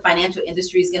 not just the financial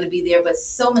industry is going to be there, but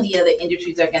so many other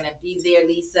industries are going to be there,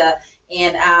 Lisa.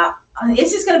 And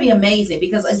it's just going to be amazing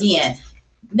because, again,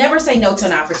 never say no to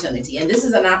an opportunity. And this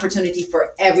is an opportunity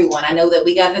for everyone. I know that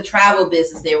we got the travel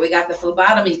business there. We got the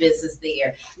phlebotomy business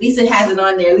there. Lisa has it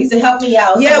on there. Lisa, help me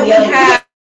out. Yeah, we have.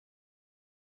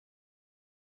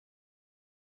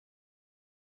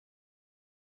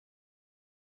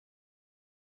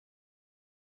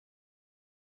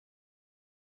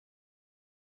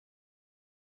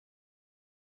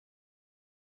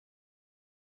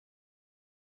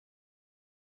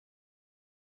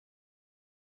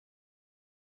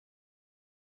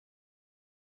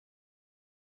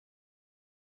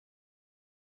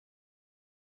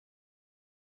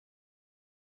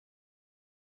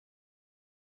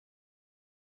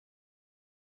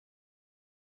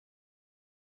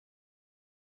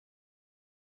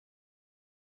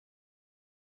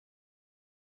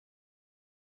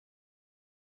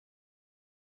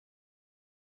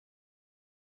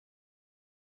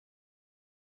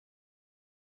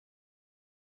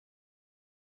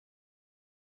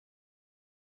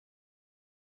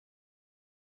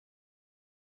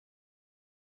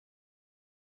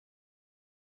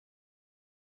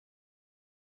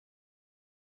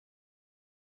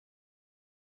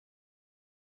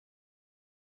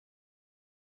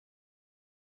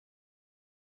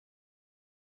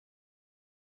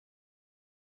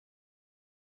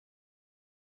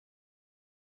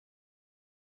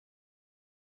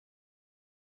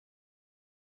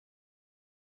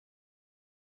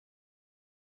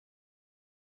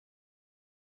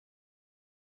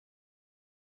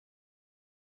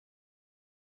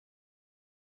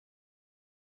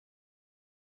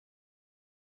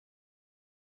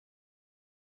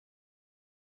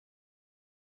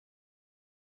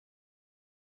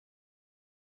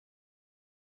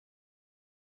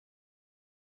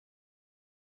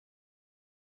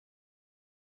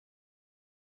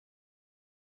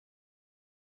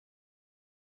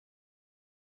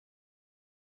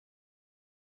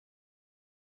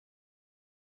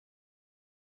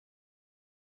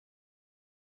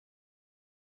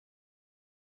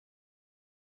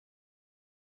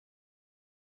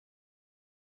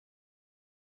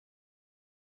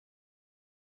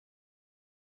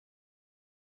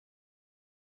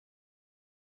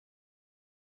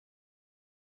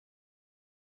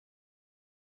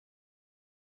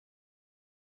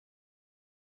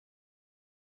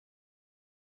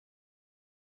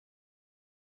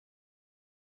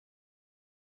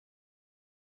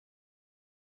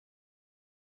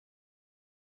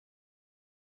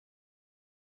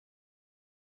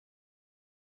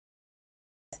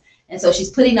 And so she's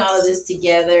putting all of this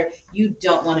together. You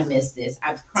don't want to miss this.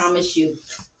 I promise you.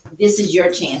 this is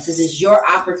your chance. This is your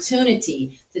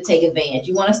opportunity to take advantage.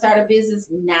 You want to start a business?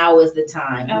 Now is the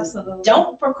time. Absolutely.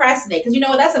 Don't procrastinate, because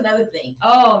that's another thing.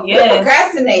 Oh, yes.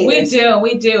 Procrastinate.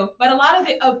 We do. But a lot of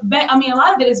it, a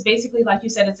lot of it is basically, like you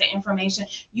said, it's the information.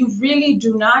 You really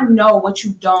do not know what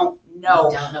you don't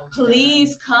know.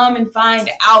 Please come and find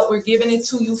out. We're giving it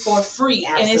to you for free.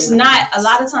 Absolutely. And it's not, a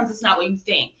lot of times it's not what you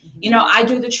think. Mm-hmm. I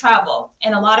do the travel,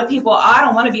 and a lot of people, I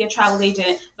don't want to be a travel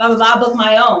agent, blah, blah, blah, book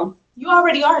my own. You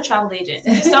already are a travel agent.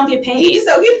 You just don't get paid. You just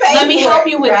don't get paid. Let me help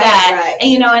you with that. Right.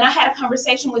 And, and I had a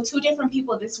conversation with 2 different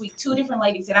people this week, 2 different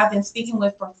ladies that I've been speaking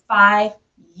with for 5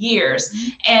 years. Mm-hmm.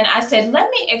 And I said, let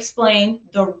me explain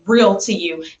the real to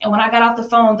you. And when I got off the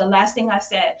phone, the last thing I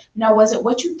said, now, was it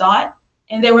what you thought?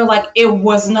 And they were like, it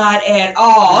was not at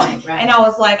all. Right. And I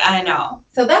was like, I know.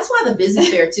 So that's why the business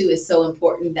fair, too, is so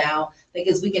important now,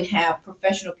 because we can have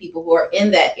professional people who are in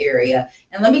that area.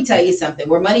 And let me tell you something,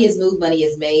 where money is moved, money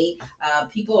is made.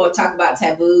 People will talk about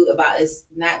taboo, about it's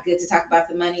not good to talk about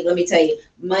the money. Let me tell you,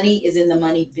 money is in the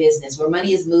money business. Where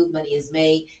money is moved, money is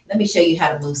made. Let me show you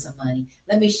how to move some money.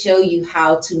 Let me show you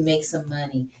how to make some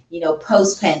money,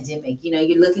 post-pandemic.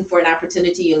 You're looking for an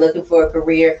opportunity, you're looking for a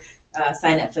career.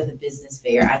 Sign up for the business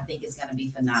fair. I think it's going to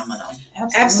be phenomenal.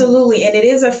 Absolutely. And it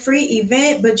is a free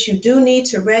event, but you do need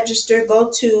to register. Go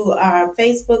to our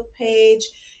Facebook page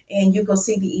and you go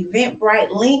see the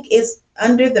Eventbrite link. It's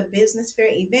under the business fair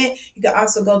event. You can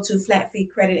also go to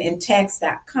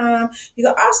flatfeecreditandtax.com. You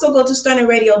can also go to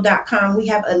stunnerradio.com. We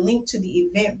have a link to the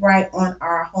Eventbrite on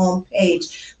our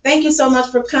homepage. Thank you so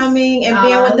much for coming and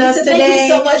being with us today. Thank you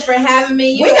so much for having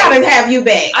me. We gotta have you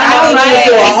back. I need to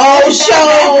do a whole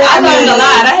show. I learned a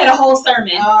lot. I had a whole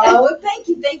sermon. Oh, thank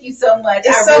you so much.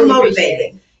 It's so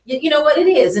motivating. You know what it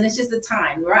is, and it's just the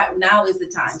time. Right now is the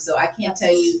time. So I can't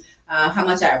tell you how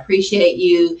much I appreciate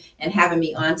you and having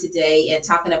me on today and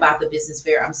talking about the business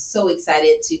fair. I'm so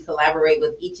excited to collaborate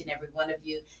with each and every one of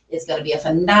you. It's going to be a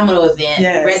phenomenal event.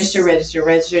 Yes. Register.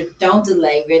 Don't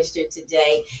delay. Register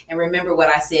today. And remember what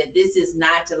I said. This is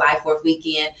not July 4th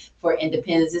weekend for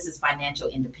independence. This is financial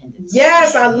independence.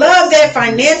 Yes, I love that,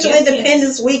 financial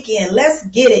independence weekend. Let's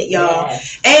get it, y'all.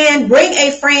 Yes. And bring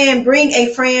a friend, bring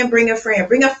a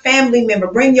family member,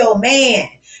 bring your man.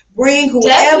 Bring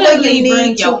whoever you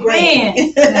need to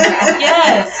bring.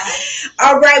 Yes.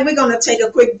 All right, we're going to take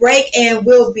a quick break and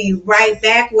we'll be right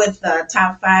back with the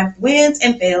top 5 wins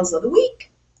and fails of the week.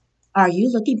 Are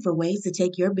you looking for ways to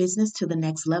take your business to the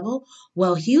next level?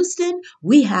 Well, Houston,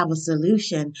 we have a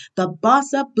solution. The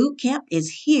Boss Up Bootcamp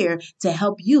is here to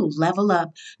help you level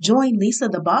up. Join Lisa,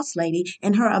 the Boss Lady,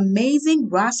 and her amazing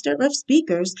roster of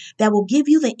speakers that will give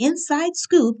you the inside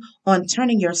scoop on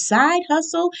turning your side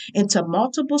hustle into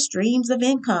multiple streams of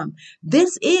income.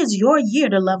 This is your year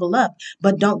to level up,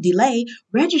 but don't delay.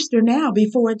 Register now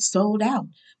before it's sold out.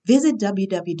 Visit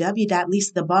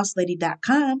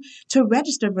www.lisathebosslady.com to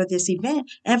register for this event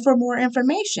and for more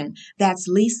information. That's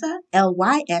Lisa,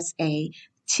 L-Y-S-A,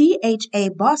 THA,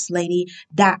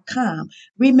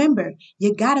 Remember,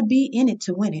 you got to be in it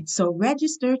to win it. So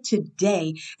register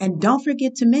today. And don't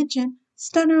forget to mention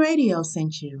Stunner Radio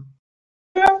sent you.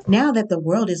 Now that the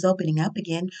world is opening up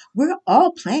again, we're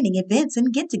all planning events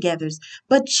and get-togethers,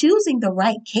 but choosing the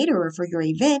right caterer for your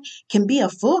event can be a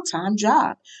full-time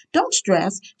job. Don't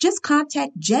stress. Just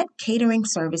contact Jet Catering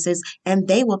Services, and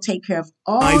they will take care of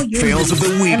all your needs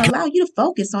and allow you to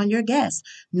focus on your guests.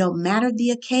 No matter the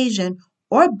occasion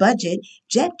or budget,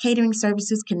 Jet Catering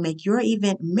Services can make your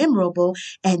event memorable,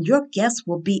 and your guests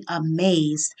will be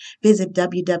amazed. Visit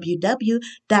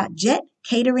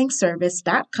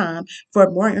www.jetcateringservice.com for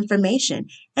more information,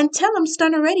 and tell them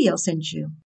Stunner Radio sent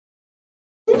you.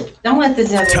 Don't let the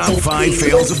devil Top 5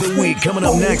 fails of the week coming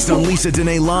up next on Lisa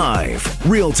Denae Live.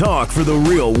 Real talk for the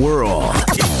real world.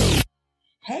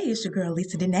 Hey, it's your girl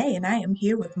Lisa Denae, and I am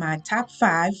here with my top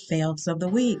 5 fails of the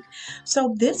week.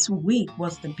 So this week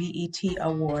was the BET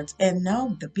Awards, and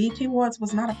no, the BET Awards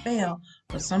was not a fail,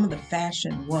 but some of the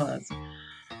fashion was.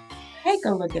 Take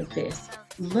a look at this.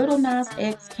 Lil Nas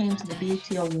X came to the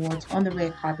BET Awards on the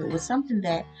red carpet with something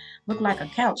that looked like a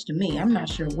couch to me. I'm not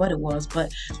sure what it was,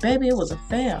 but baby, it was a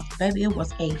fail. Baby, it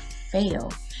was a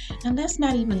fail. And let's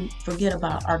not even forget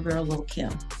about our girl Lil Kim.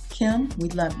 Kim, we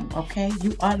love you, okay?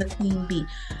 You are the queen bee.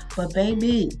 But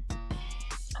baby,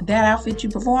 that outfit you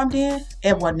performed in,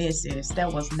 it wasn't it, sis.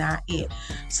 That was not it.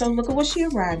 So look at what she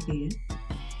arrived in,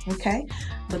 okay?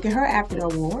 Look at her after the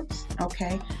awards,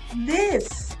 okay?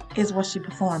 This is what she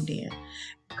performed in.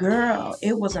 Girl,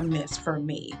 it was a miss for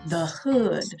me. The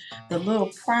hood, the little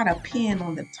Prada pin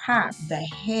on the top, the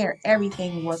hair,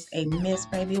 everything was a miss,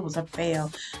 baby. It was a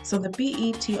fail. So the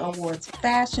BET Awards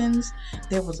fashions,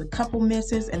 there was a couple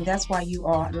misses, and that's why you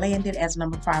all landed as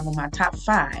number 5 on my top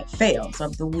 5 fails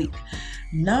of the week.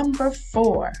 Number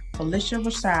 4, Felicia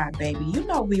Rashad, baby. You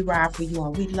know we ride for you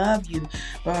and we love you,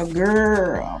 but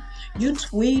girl, you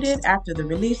tweeted after the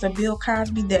release of Bill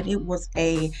Cosby that it was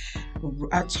a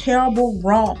terrible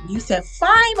wrong. You said,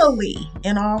 finally,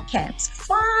 in all caps,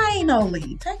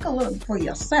 finally. Take a look for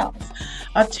yourself.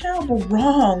 A terrible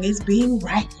wrong is being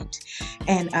righted,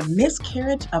 and a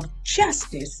miscarriage of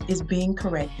justice is being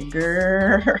corrected.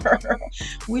 Girl,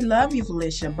 we love you,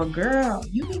 Felicia, but girl,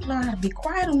 you need to learn how to be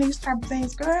quiet on these type of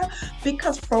things, girl,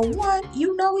 because for one,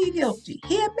 you know he's guilty.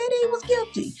 He admitted he was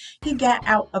guilty. He got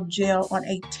out of jail on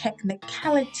a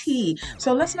technicality.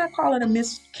 So let's not call it a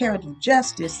miscarriage of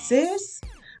justice, sis.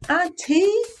 Auntie,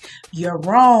 you're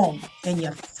wrong and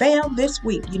you failed this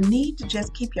week. You need to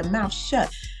just keep your mouth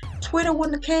shut. Twitter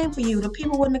wouldn't have came for you. The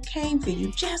people wouldn't have came for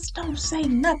you. Just don't say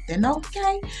nothing,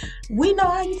 okay? We know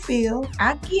how you feel.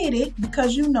 I get it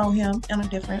because you know him in a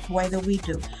different way than we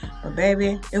do. But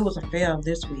baby, it was a fail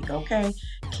this week, okay?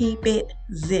 Keep it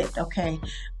zipped, okay?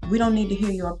 We don't need to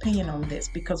hear your opinion on this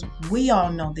because we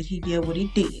all know that he did what he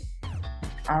did.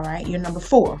 All right, you're number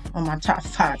 4 on my top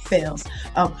 5 fails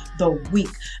of the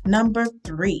week. Number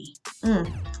 3,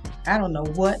 I don't know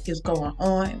what is going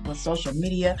on with social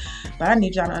media, but I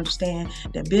need y'all to understand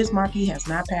that Biz Markie has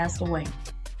not passed away.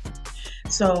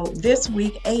 So this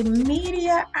week, a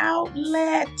media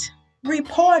outlet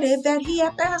reported that he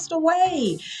had passed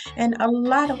away, and a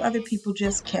lot of other people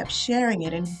just kept sharing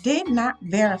it and did not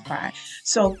verify.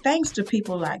 So thanks to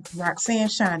people like Roxanne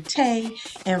Shante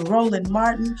and Roland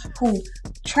Martin who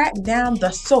tracked down the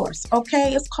source.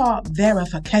 Okay, it's called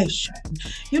verification.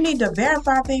 You need to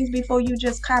verify things before you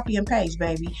just copy and paste,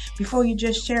 baby, before you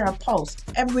just share a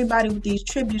post. Everybody with these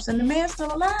tributes, and the man's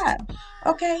still alive.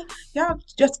 Okay, y'all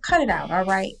just cut it out, all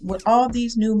right? With all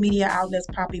these new media outlets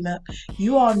popping up,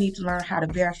 you all need to learn how to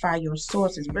verify your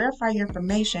sources, verify your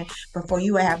information before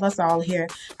you have us all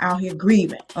out here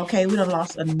grieving. Okay, we done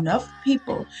lost enough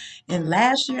people in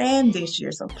last year and this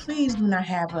year, so please do not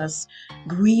have us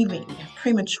grieving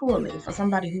prematurely for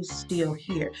somebody who's still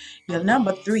here. You're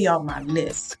number 3 on my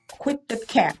list. Quit the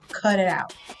cap, cut it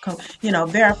out.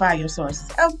 Verify your sources.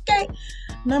 Okay,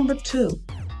 number 2.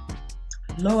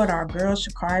 Lord, our girl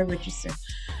Sha'Carri Richardson,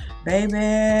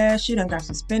 baby, she done got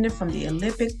suspended from the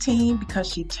Olympic team because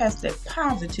she tested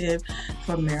positive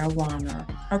for marijuana.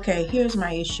 Okay, here's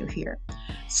my issue here.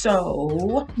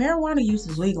 So marijuana use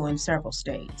is legal in several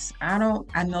states. I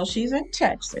know she's in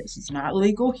Texas. It's not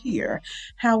legal here.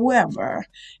 However,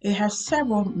 it has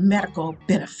several medical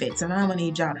benefits, and I'm gonna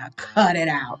need y'all to cut it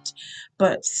out.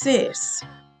 But sis,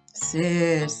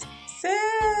 this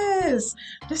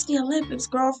the Olympics,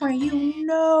 girlfriend. You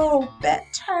know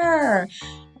better.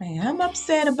 I'm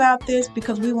upset about this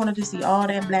because we wanted to see all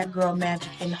that black girl magic,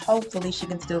 and hopefully she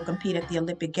can still compete at the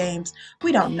Olympic Games.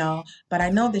 We don't know, but I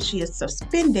know that she is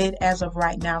suspended as of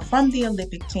right now from the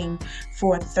Olympic team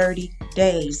for 30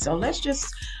 days. So let's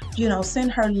just,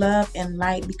 send her love and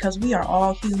light because we are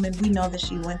all human. We know that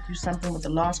she went through something with the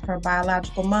loss of her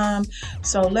biological mom.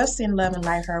 So let's send love and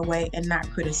light her way and not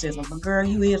criticism. But girl,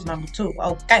 you is number 2.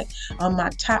 Okay, on my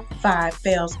top 5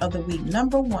 fails of the week.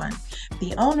 Number 1,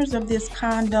 the owners of this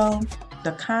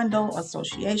the condo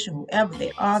association, whoever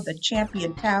they are, the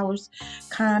Champion Towers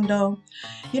condo.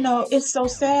 It's so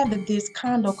sad that this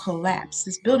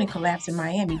building collapsed in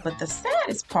Miami. But the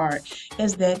saddest part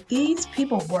is that these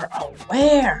people were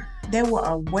aware. They were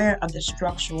aware of the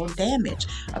structural damage.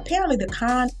 Apparently, the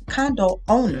condo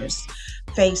owners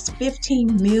faced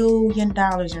 $15 million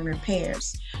in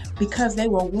repairs because they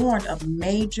were warned of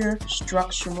major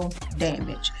structural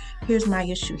damage. Here's my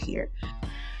issue here.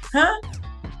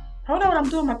 Hold on, I'm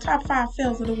doing my top 5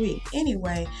 fails of the week.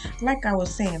 Anyway, like I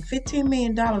was saying, $15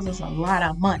 million is a lot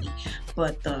of money.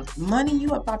 But the money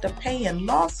you about to pay in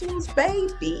lawsuits,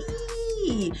 baby,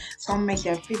 it's going to make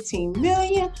that $15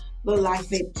 million look like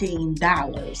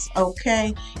 $15,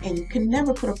 okay? And you can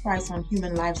never put a price on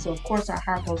human life. So, of course, our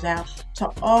heart goes out to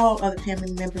all other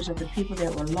family members of the people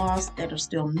that were lost, that are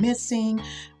still missing.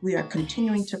 We are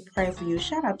continuing to pray for you.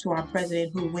 Shout out to our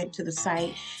president who went to the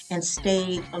site and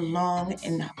stayed along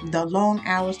in the long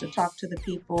hours to talk to the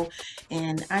people.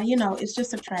 And, it's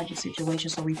just a tragic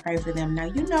situation, so we pray for them. Now,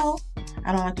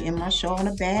 I don't like to end my show on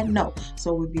a bad note.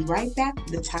 So we'll be right back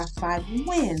with the top 5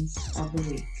 wins of the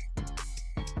week.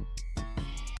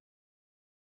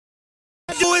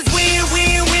 Do is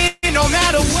win, no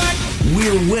matter what.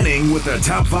 We're winning with the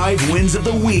top 5 wins of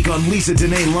the week on Lisa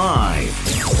Denae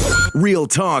Live. Real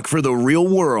talk for the real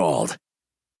world.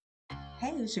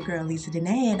 Hey, it's your girl Lisa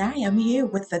Denae, and I am here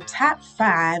with the top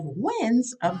 5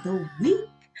 wins of the week.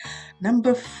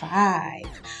 Number 5,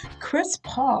 Chris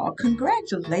Paul.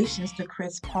 Congratulations to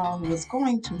Chris Paul, who is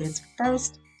going to his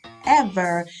first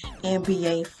ever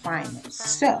NBA Finals.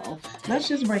 So let's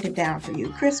just break it down for you.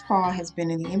 Chris Paul has been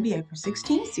in the NBA for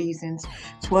 16 seasons,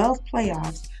 12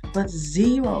 playoffs, but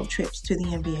 0 trips to the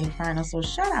NBA Finals. So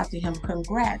shout out to him.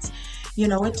 Congrats. You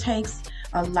know, it takes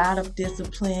a lot of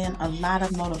discipline, a lot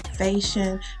of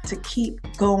motivation to keep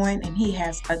going, and he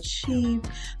has achieved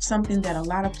something that a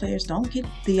lot of players don't get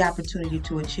the opportunity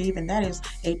to achieve, and that is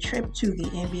a trip to the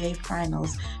NBA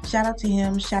Finals. Shout out to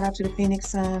him. Shout out to the Phoenix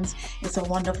Suns. It's a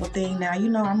wonderful thing. Now, you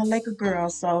know, I'm a Laker girl,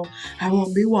 so I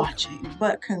won't be watching,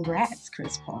 but congrats,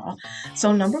 Chris Paul.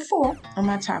 So number 4 on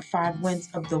my top 5 wins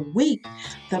of the week,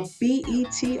 the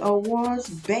BET Awards,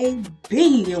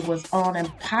 baby. It was on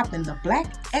and popping. The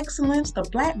Black Excellence, the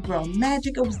Black Girl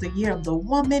Magic. It was the year of the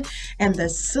woman, and the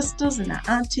sisters and the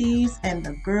aunties and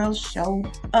the girls showed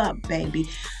up, baby.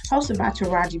 Hosted by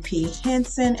Taraji P.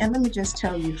 Henson. And let me just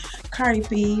tell you, Cardi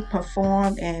B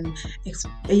performed and,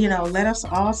 you know, let us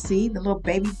all see the little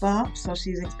baby bump. So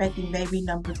she's expecting baby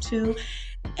number 2.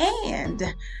 And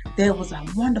there was a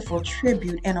wonderful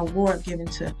tribute and award given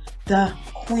to the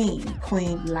Queen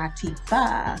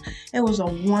Latifah. It was a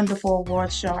wonderful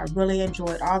award show. I really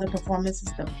enjoyed all the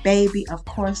performances. The baby, of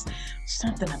course,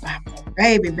 something about the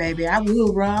baby. I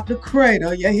will rob the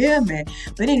cradle, you hear me?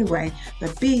 But anyway,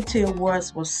 the BET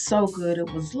Awards was so good.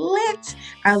 It was lit.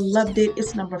 I loved it.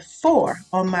 It's number 4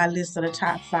 on my list of the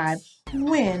top 5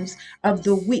 wins of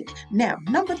the week. Now,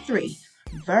 number 3.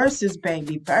 Versus,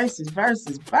 baby. Versus.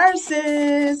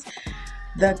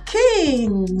 The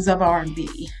kings of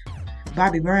R&B,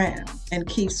 Bobby Brown and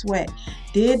Keith Sweat,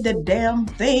 did the damn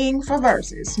thing for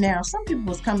Versus. Now, some people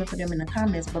was coming for them in the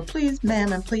comments, but please,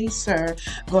 ma'am, and please, sir,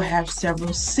 go have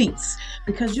several seats,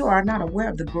 because you are not aware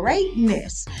of the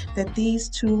greatness that these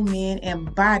 2 men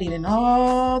embodied and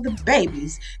all the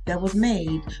babies that was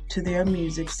made to their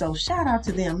music. So shout out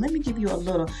to them. Let me give you a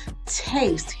little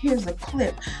taste. Here's a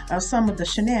clip of some of the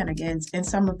shenanigans and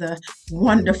some of the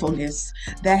wonderfulness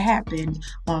that happened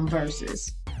on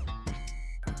Versus.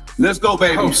 Let's go,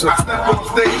 baby. I step on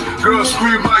stage, girls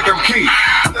scream like I'm Keith.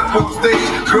 Step on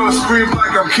stage, girls scream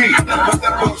like I'm Keith. I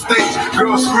step on stage,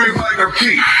 girls scream like I'm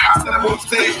Keith. I step on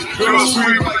stage, girls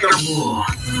scream like I'm.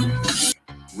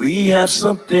 We have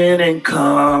something in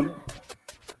common.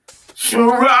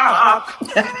 Rock,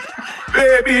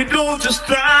 baby, don't just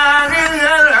try.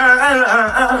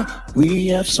 We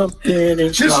have something in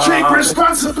common. Just take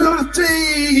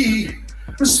responsibility.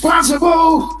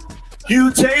 Responsible.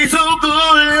 You taste so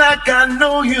good like I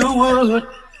know you would.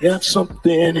 You have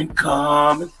something in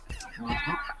common.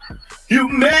 You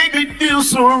make me feel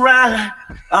so right.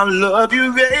 I love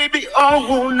you, baby,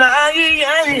 all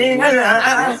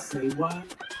night. Say what?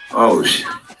 Oh, shit.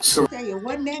 So, hey, it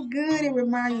wasn't that good. It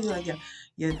reminded you of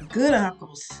your good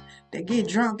uncles that get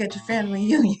drunk at your family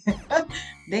reunion.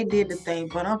 They did the thing,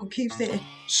 but Uncle Keith said,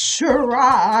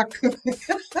 Ciroc.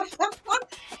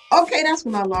 Okay, that's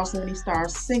when I lost when he started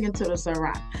singing to the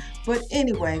Ciroc. But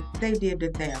anyway, they did the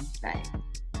damn thing.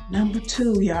 Number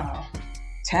 2, y'all.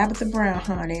 Tabitha Brown,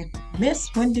 honey.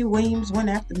 Miss Wendy Williams went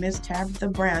after Miss Tabitha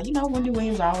Brown. You know, Wendy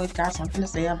Williams always got something to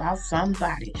say about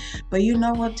somebody. But you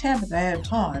know what? Tabitha had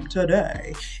time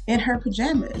today in her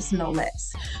pajamas, no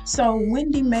less. So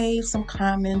Wendy made some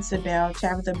comments about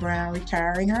Tabitha Brown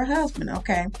retiring her husband,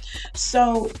 okay?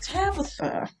 So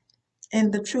Tabitha,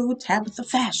 in the true Tabitha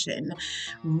fashion,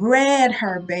 read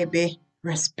her baby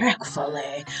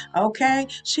respectfully, okay?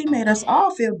 She made us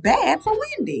all feel bad for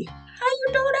Wendy. How you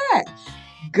do that?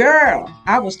 Girl,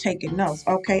 I was taking notes,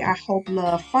 okay? I hope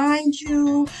love finds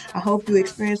you. I hope you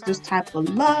experience this type of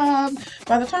love.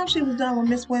 By the time she was done with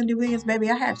Miss Wendy Williams, baby,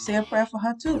 I had to say a prayer for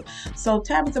her too. So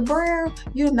Tabitha Brown,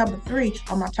 you're number 3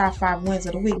 on my top 5 wins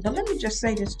of the week. But let me just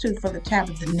say this too for the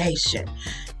Tabitha Nation.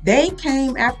 They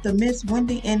came after Miss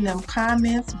Wendy in them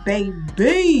comments,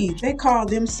 baby. They called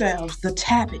themselves the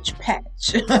Tabbage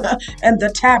Patch and the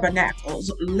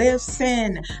Tabernacles.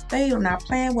 Listen, they are not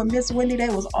playing with Miss Wendy. They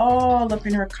was all up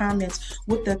in her comments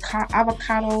with the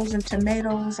avocados and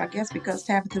tomatoes, I guess because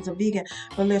Tabitha's a vegan.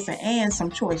 But listen, and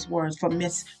some choice words for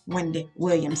Miss Wendy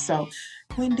Williams. So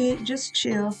Wendy, just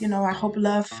chill. You know, I hope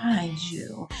love finds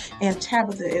you. And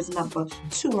Tabitha is number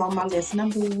 2 on my list.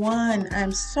 Number 1,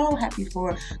 I'm so happy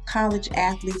for college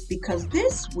athletes because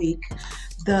this week,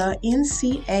 The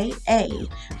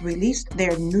NCAA released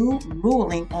their new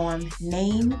ruling on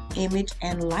name, image,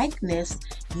 and likeness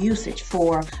usage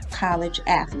for college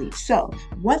athletes. So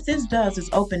what this does is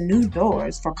open new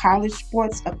doors for college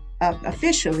sports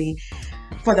officially.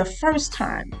 For the first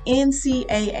time,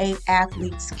 NCAA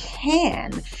athletes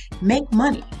can make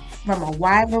money from a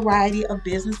wide variety of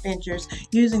business ventures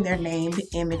using their name,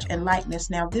 image, and likeness.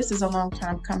 Now, this is a long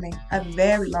time coming, a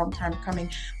very long time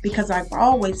coming, because I've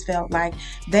always felt like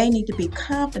they need to be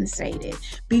compensated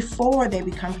before they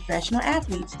become professional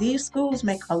athletes. These schools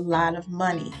make a lot of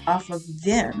money off of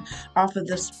them, off of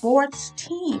the sports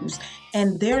teams,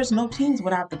 and there's no teams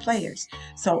without the players.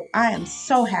 So I am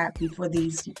so happy for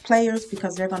these players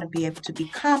because they're going to be able to be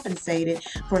compensated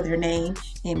for their name,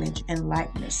 image, and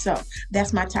likeness. So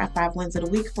that's my top 5 wins of the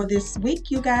week for this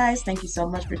week, you guys. Thank you so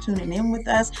much for tuning in with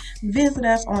us. Visit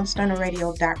us on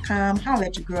stunnerradio.com. Holla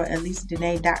at your girl at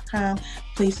lisadenae.com.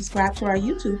 Please subscribe to our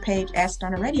YouTube page at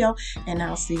Stunner Radio, and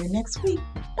I'll see you next week.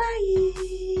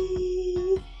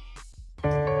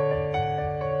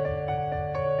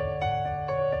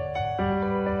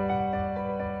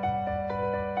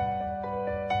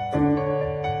 Bye.